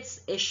the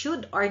writs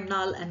issued are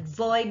null and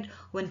void,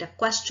 when the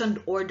questioned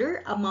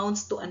order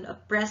amounts to an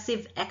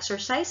oppressive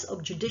exercise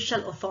of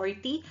judicial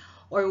authority,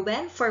 or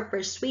when, for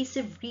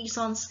persuasive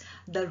reasons,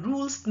 the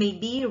rules may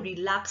be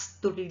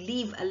relaxed to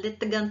relieve a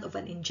litigant of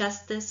an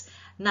injustice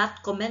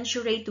not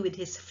commensurate with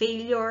his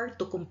failure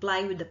to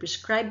comply with the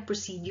prescribed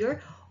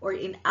procedure, or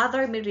in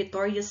other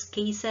meritorious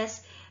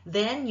cases,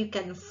 then you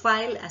can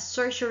file a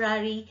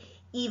certiorari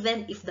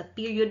even if the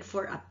period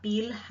for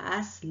appeal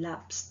has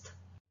lapsed.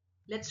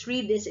 Let's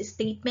read this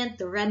statement.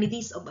 The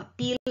remedies of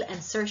appeal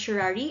and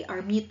certiorari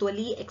are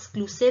mutually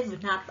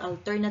exclusive, not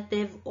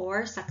alternative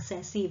or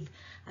successive.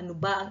 Ano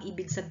ba ang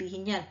ibig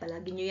sabihin yan?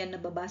 Palagi nyo yan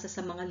nababasa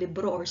sa mga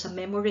libro or sa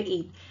memory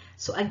aid.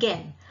 So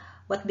again,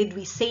 what did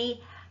we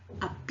say?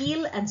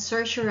 Appeal and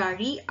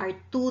certiorari are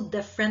two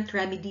different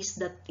remedies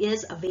that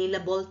is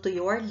available to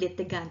your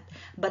litigant.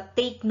 But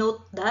take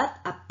note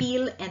that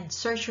appeal and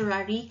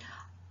certiorari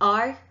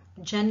are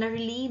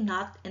generally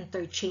not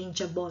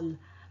interchangeable.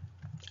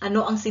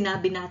 Ano ang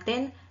sinabi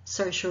natin?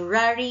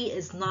 Certiorari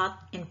is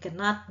not and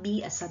cannot be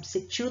a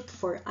substitute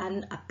for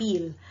an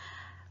appeal.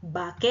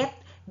 Bakit?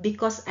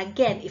 Because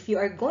again, if you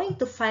are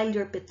going to file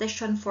your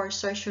petition for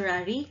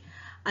certiorari,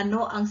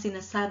 ano ang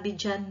sinasabi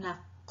dyan na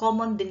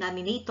common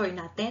denominator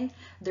natin?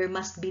 There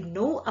must be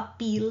no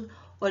appeal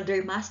or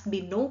there must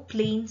be no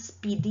plain,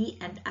 speedy,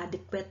 and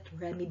adequate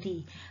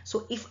remedy.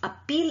 So if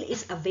appeal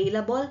is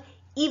available,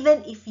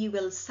 even if you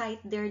will cite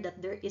there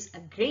that there is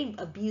a grave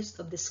abuse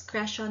of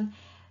discretion,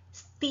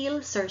 still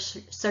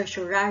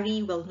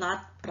certiorari will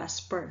not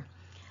prosper.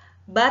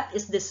 But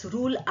is this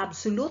rule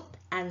absolute?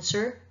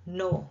 Answer,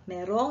 no.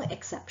 Merong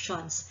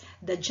exceptions.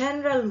 The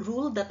general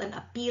rule that an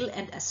appeal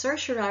and a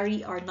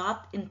certiorari are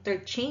not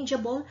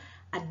interchangeable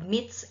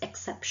admits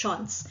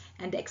exceptions.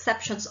 And the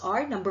exceptions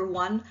are, number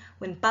one,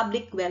 when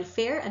public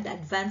welfare and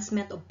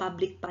advancement of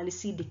public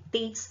policy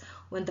dictates,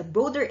 when the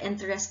broader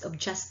interest of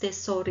justice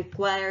so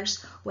requires,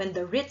 when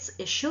the writs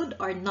issued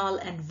are null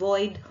and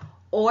void,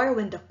 or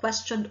when the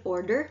questioned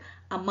order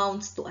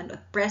amounts to an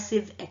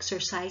oppressive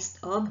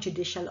exercise of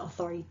judicial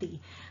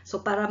authority.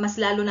 So para mas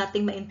lalo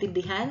nating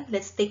maintindihan,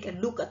 let's take a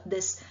look at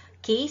this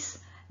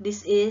case.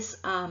 This is,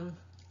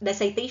 the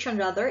citation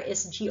rather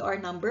is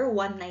GR number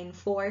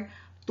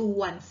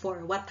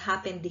 194214. What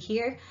happened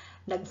here?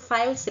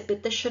 Nag-file si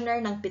petitioner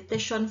ng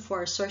petition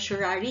for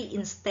certiorari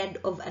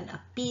instead of an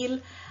appeal,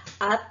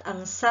 at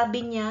ang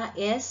sabi niya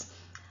is,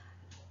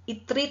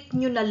 i-treat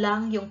nyo na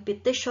lang yung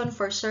petition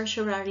for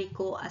certiorari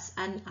ko as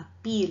an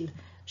appeal.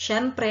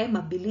 Siyempre,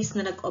 mabilis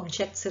na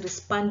nag-object si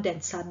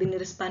respondent. Sabi ni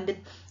respondent,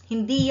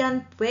 hindi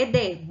yan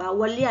pwede,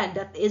 bawal yan.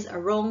 That is a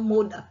wrong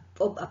mode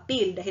of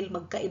appeal dahil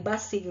magkaiba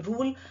si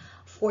Rule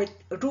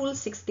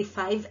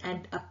 65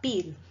 and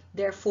appeal.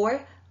 Therefore,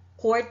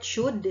 court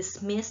should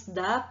dismiss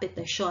the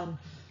petition.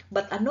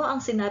 But ano ang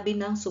sinabi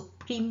ng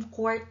Supreme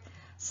Court?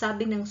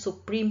 Sabi ng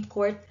Supreme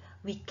Court,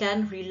 we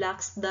can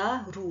relax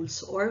the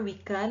rules or we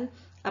can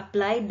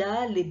apply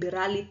the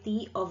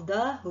liberality of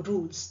the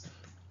rules.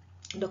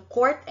 The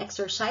court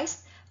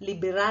exercised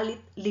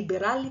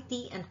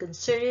liberality and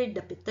considered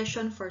the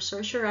petition for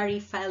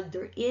certiorari filed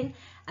therein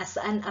as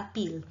an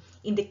appeal.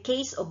 In the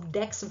case of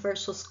Dex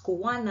versus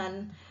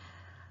Kuwanan,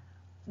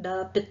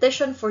 the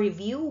petition for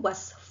review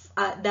was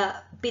the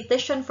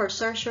petition for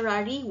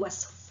certiorari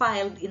was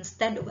filed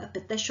instead of a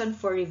petition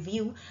for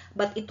review,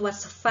 but it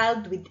was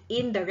filed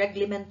within the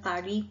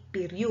reglementary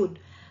period.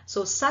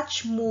 So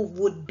such move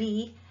would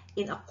be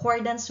in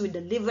accordance with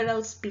the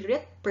liberal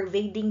spirit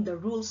pervading the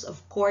rules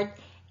of court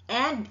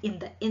and in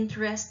the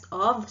interest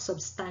of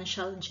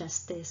substantial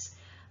justice.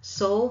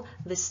 So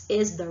this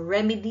is the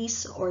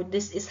remedies, or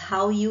this is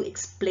how you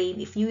explain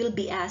if you will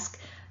be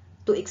asked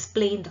to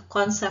explain the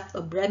concept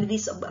of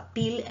remedies of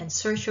appeal and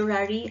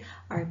certiorari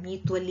are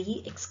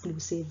mutually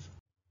exclusive.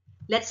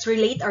 Let's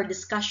relate our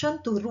discussion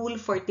to Rule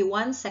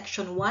 41,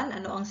 Section 1.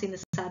 Ano ang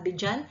sinasabi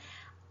dyan?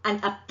 An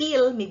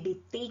appeal may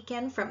be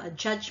taken from a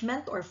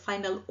judgment or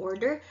final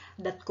order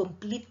that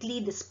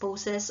completely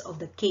disposes of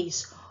the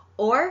case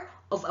or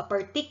of a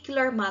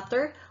particular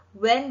matter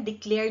when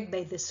declared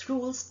by these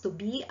rules to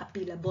be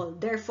appealable.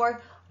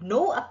 Therefore,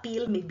 no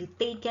appeal may be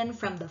taken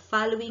from the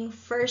following.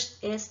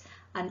 First is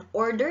an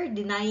order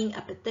denying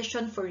a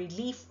petition for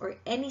relief or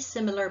any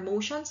similar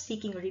motion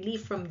seeking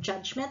relief from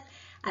judgment,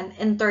 an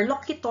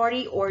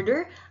interlocutory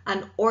order,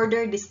 an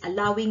order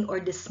disallowing or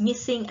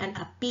dismissing an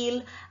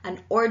appeal, an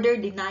order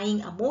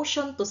denying a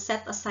motion to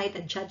set aside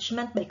a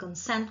judgment by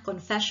consent,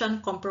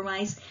 confession,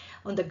 compromise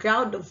on the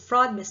ground of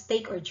fraud,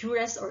 mistake, or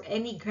duress, or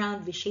any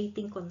ground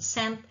vitiating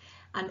consent,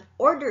 an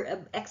order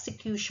of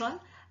execution,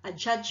 a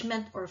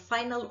judgment or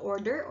final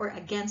order, or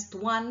against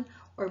one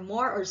or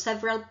more or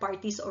several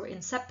parties, or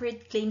in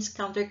separate claims,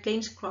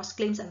 counterclaims,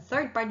 cross-claims, and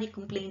third-party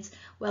complaints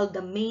while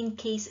the main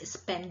case is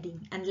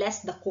pending,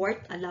 unless the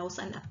court allows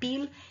an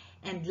appeal.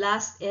 And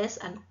last is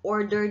an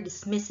order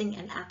dismissing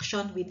an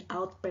action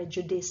without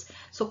prejudice.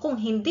 So kung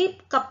hindi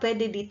ka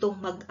pwede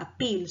ditong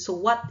mag-appeal, so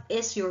what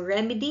is your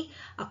remedy?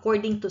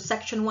 According to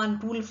Section 1,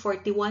 Rule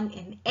 41,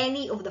 in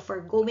any of the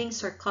foregoing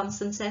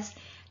circumstances,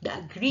 the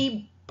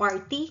aggrieved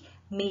party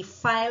may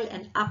file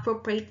an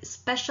appropriate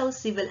special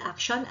civil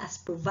action as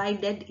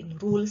provided in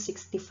Rule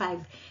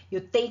 65.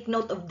 You take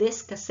note of this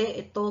kasi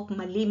ito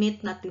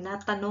malimit na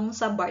tinatanong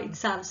sa bar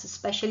exams,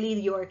 especially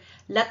your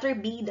letter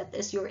B, that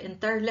is your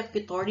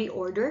interlocutory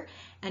order,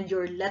 and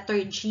your letter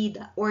G,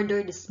 the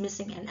order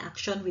dismissing an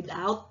action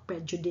without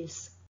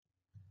prejudice.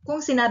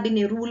 Kung sinabi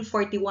ni Rule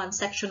 41,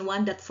 Section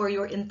 1 that for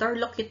your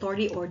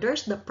interlocutory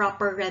orders, the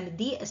proper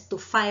remedy is to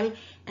file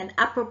an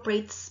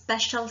appropriate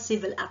special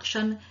civil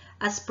action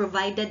as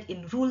provided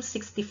in Rule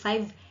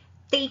 65,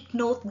 take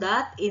note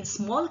that in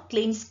small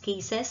claims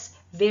cases,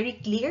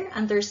 very clear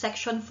under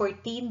Section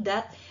 14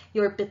 that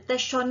your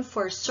petition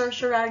for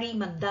certiorari,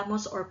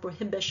 mandamus, or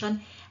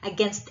prohibition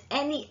against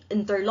any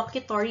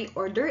interlocutory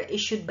order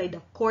issued by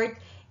the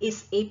court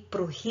is a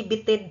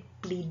prohibited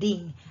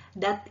pleading.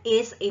 That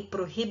is a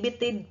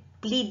prohibited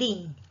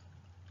pleading.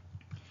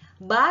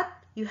 But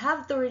you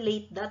have to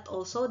relate that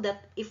also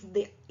that if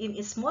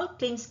in small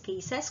claims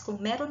cases,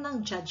 kung meron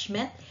ng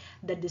judgment,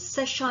 the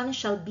decision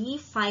shall be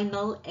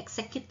final,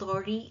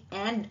 executory,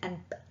 and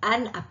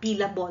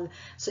unappealable.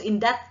 So in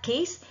that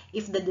case,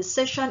 if the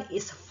decision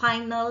is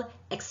final,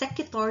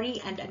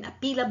 executory, and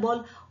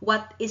unappealable,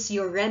 what is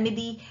your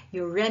remedy?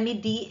 Your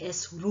remedy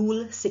is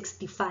Rule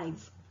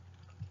 65.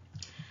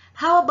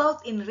 How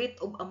about in writ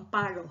of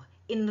amparo?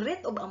 In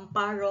writ of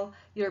amparo,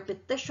 your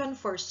petition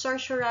for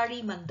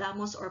certiorari,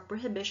 mandamus, or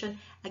prohibition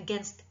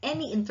against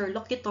any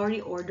interlocutory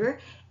order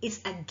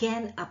is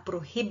again a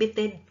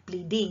prohibited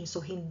pleading.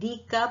 So,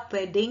 hindi ka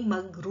pwedeng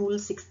mag-Rule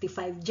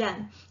 65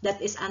 dyan.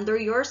 That is under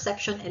your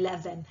Section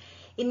 11.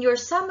 In your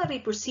summary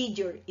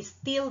procedure is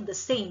still the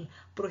same.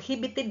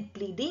 Prohibited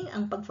pleading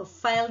ang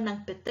pagpa-file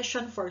ng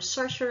petition for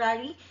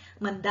certiorari,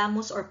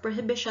 mandamus, or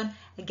prohibition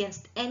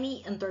against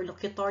any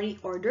interlocutory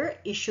order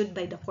issued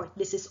by the court.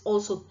 This is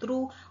also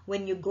true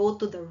when you go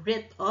to the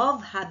writ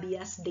of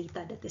habeas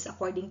data, that is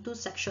according to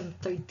Section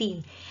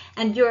 13.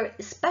 And your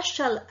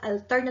special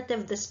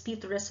alternative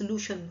dispute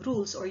resolution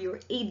rules, or your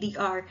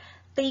ADR,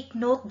 take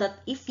note that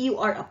if you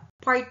are a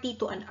party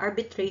to an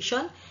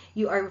arbitration,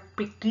 you are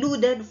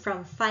precluded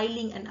from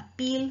filing an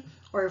appeal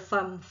or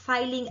from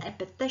filing a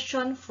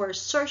petition for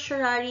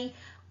certiorari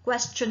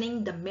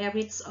questioning the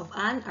merits of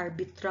an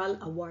arbitral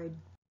award.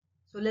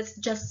 So let's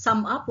just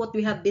sum up what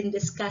we have been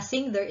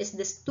discussing. There is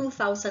this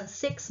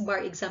 2006 bar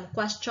exam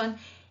question.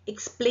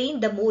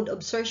 Explain the mode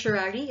of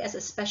certiorari as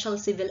a special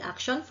civil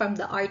action from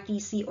the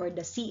RTC or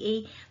the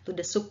CA to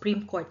the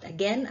Supreme Court.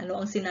 Again,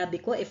 ano ang sinabi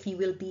ko if you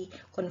will be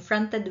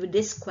confronted with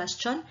this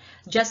question?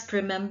 Just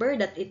remember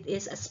that it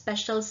is a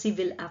special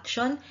civil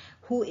action,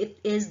 who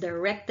it is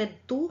directed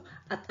to,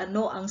 at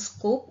ano ang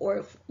scope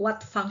or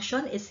what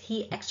function is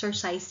he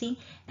exercising,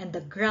 and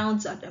the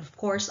grounds, and of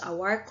course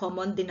our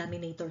common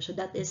denominator. So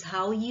that is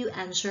how you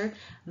answer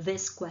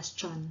this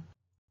question.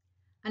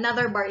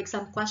 Another bar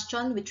exam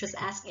question, which was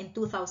asked in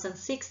 2006,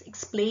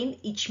 explain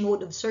each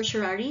mode of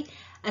certiorari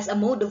as a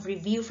mode of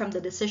review from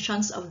the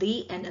decisions of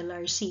the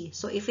NLRC.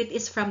 So if it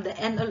is from the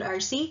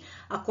NLRC,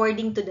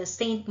 according to the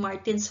St.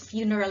 Martin's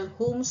Funeral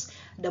Homes,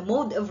 the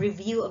mode of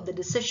review of the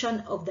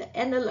decision of the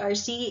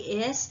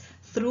NLRC is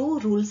through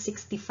Rule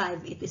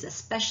 65. It is a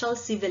special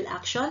civil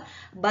action,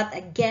 but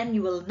again,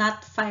 you will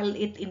not file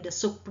it in the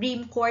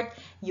Supreme Court.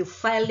 You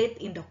file it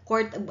in the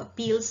Court of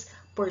Appeals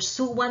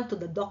pursuant to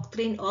the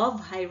doctrine of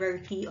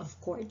hierarchy of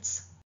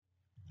courts.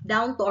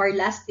 Down to our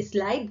last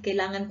slide,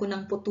 kailangan ko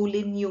nang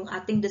putulin yung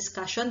ating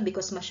discussion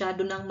because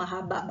masyado nang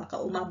mahaba, baka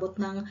umabot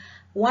ng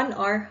 1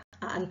 hour,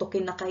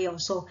 aantukin na kayo.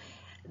 So,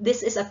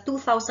 this is a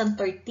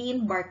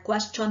 2013 bar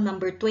question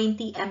number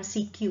 20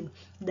 MCQ.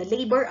 The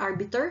labor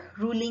arbiter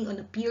ruling on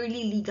a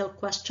purely legal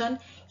question,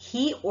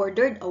 he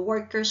ordered a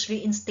worker's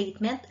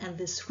reinstatement and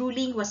this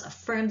ruling was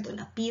affirmed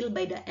on appeal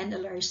by the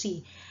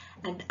NLRC.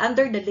 And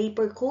under the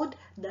labor code,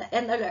 the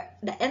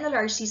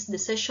NLRC's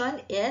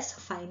decision is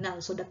final.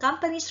 So the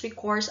company's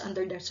recourse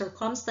under the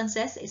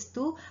circumstances is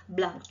to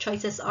blank.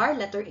 Choices are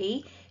letter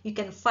A, you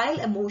can file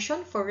a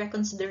motion for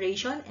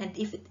reconsideration, and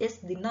if it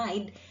is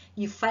denied,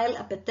 you file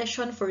a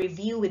petition for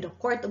review with the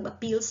Court of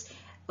Appeals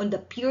on the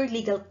pure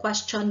legal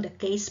question the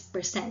case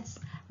presents.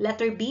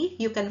 Letter B,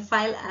 you can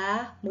file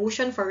a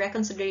motion for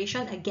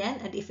reconsideration again,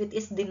 and if it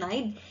is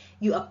denied,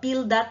 you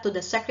appeal that to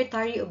the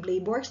Secretary of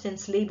Labor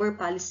since labor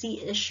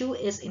policy issue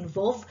is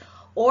involved,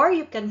 or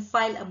you can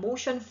file a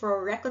motion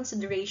for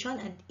reconsideration,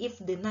 and if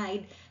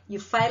denied, you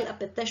file a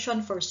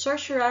petition for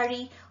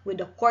certiorari with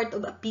the Court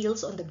of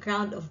Appeals on the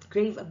ground of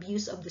grave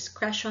abuse of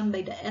discretion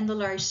by the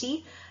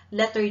NLRC.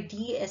 Letter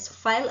D is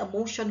file a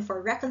motion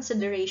for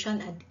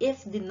reconsideration, and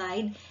if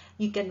denied,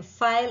 you can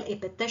file a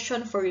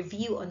petition for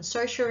review on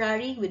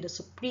certiorari with the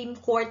Supreme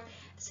Court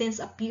since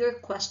a pure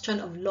question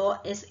of law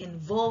is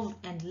involved.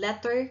 And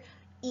letter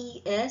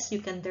E is you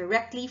can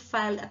directly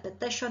file a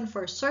petition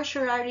for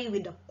certiorari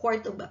with the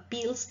Court of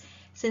Appeals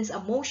since a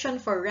motion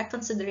for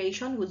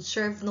reconsideration would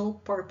serve no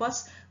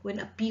purpose when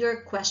a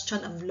pure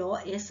question of law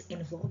is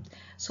involved.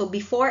 So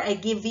before I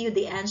give you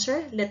the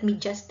answer, let me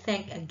just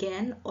thank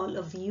again all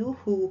of you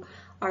who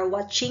are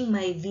watching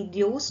my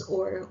videos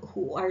or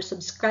who are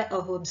subscribed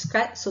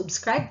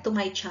to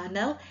my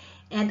channel.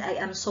 And I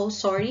am so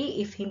sorry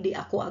if hindi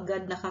ako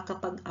agad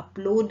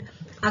nakakapag-upload.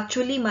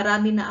 Actually,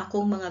 marami na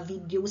akong mga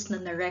videos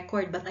na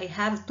na-record but I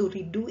have to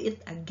redo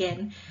it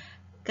again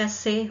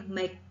kasi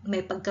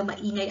may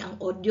pagkamaingay ang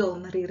audio.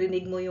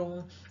 Maririnig mo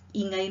yung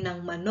ingay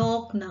ng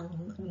manok,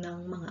 ng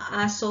mga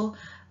aso.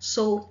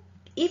 So,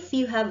 if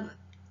you have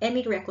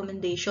any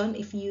recommendation,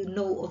 if you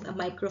know of a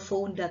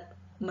microphone that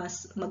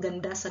mas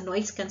maganda sa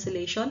noise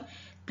cancellation,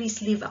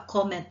 please leave a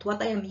comment.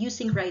 What I am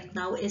using right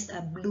now is a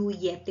Blue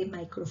Yeti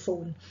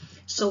microphone.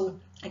 So,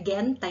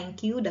 again,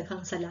 thank you.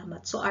 Daghang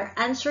salamat. So, our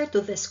answer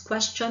to this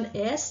question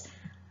is,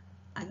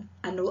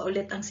 ano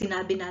ulit ang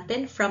sinabi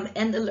natin? From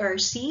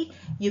NLRC,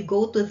 you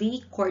go to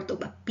the Court of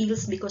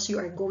Appeals because you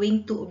are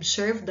going to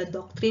observe the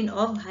doctrine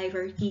of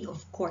hierarchy of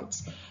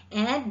courts.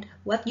 And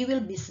what you will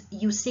be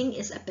using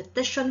is a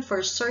petition for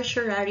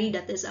certiorari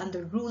that is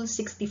under Rule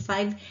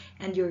 65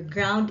 and your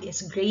ground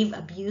is grave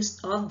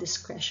abuse of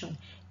discretion.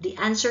 The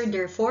answer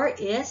therefore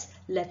is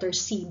letter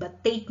C.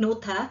 But take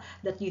note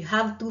that you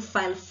have to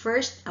file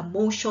first a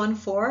motion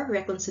for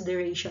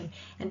reconsideration.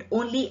 And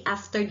only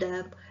after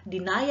the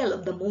denial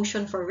of the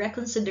motion for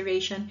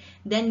reconsideration,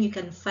 then you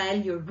can file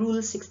your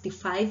Rule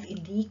 65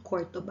 in the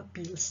Court of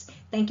Appeals.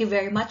 Thank you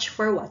very much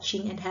for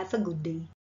watching and have a good day.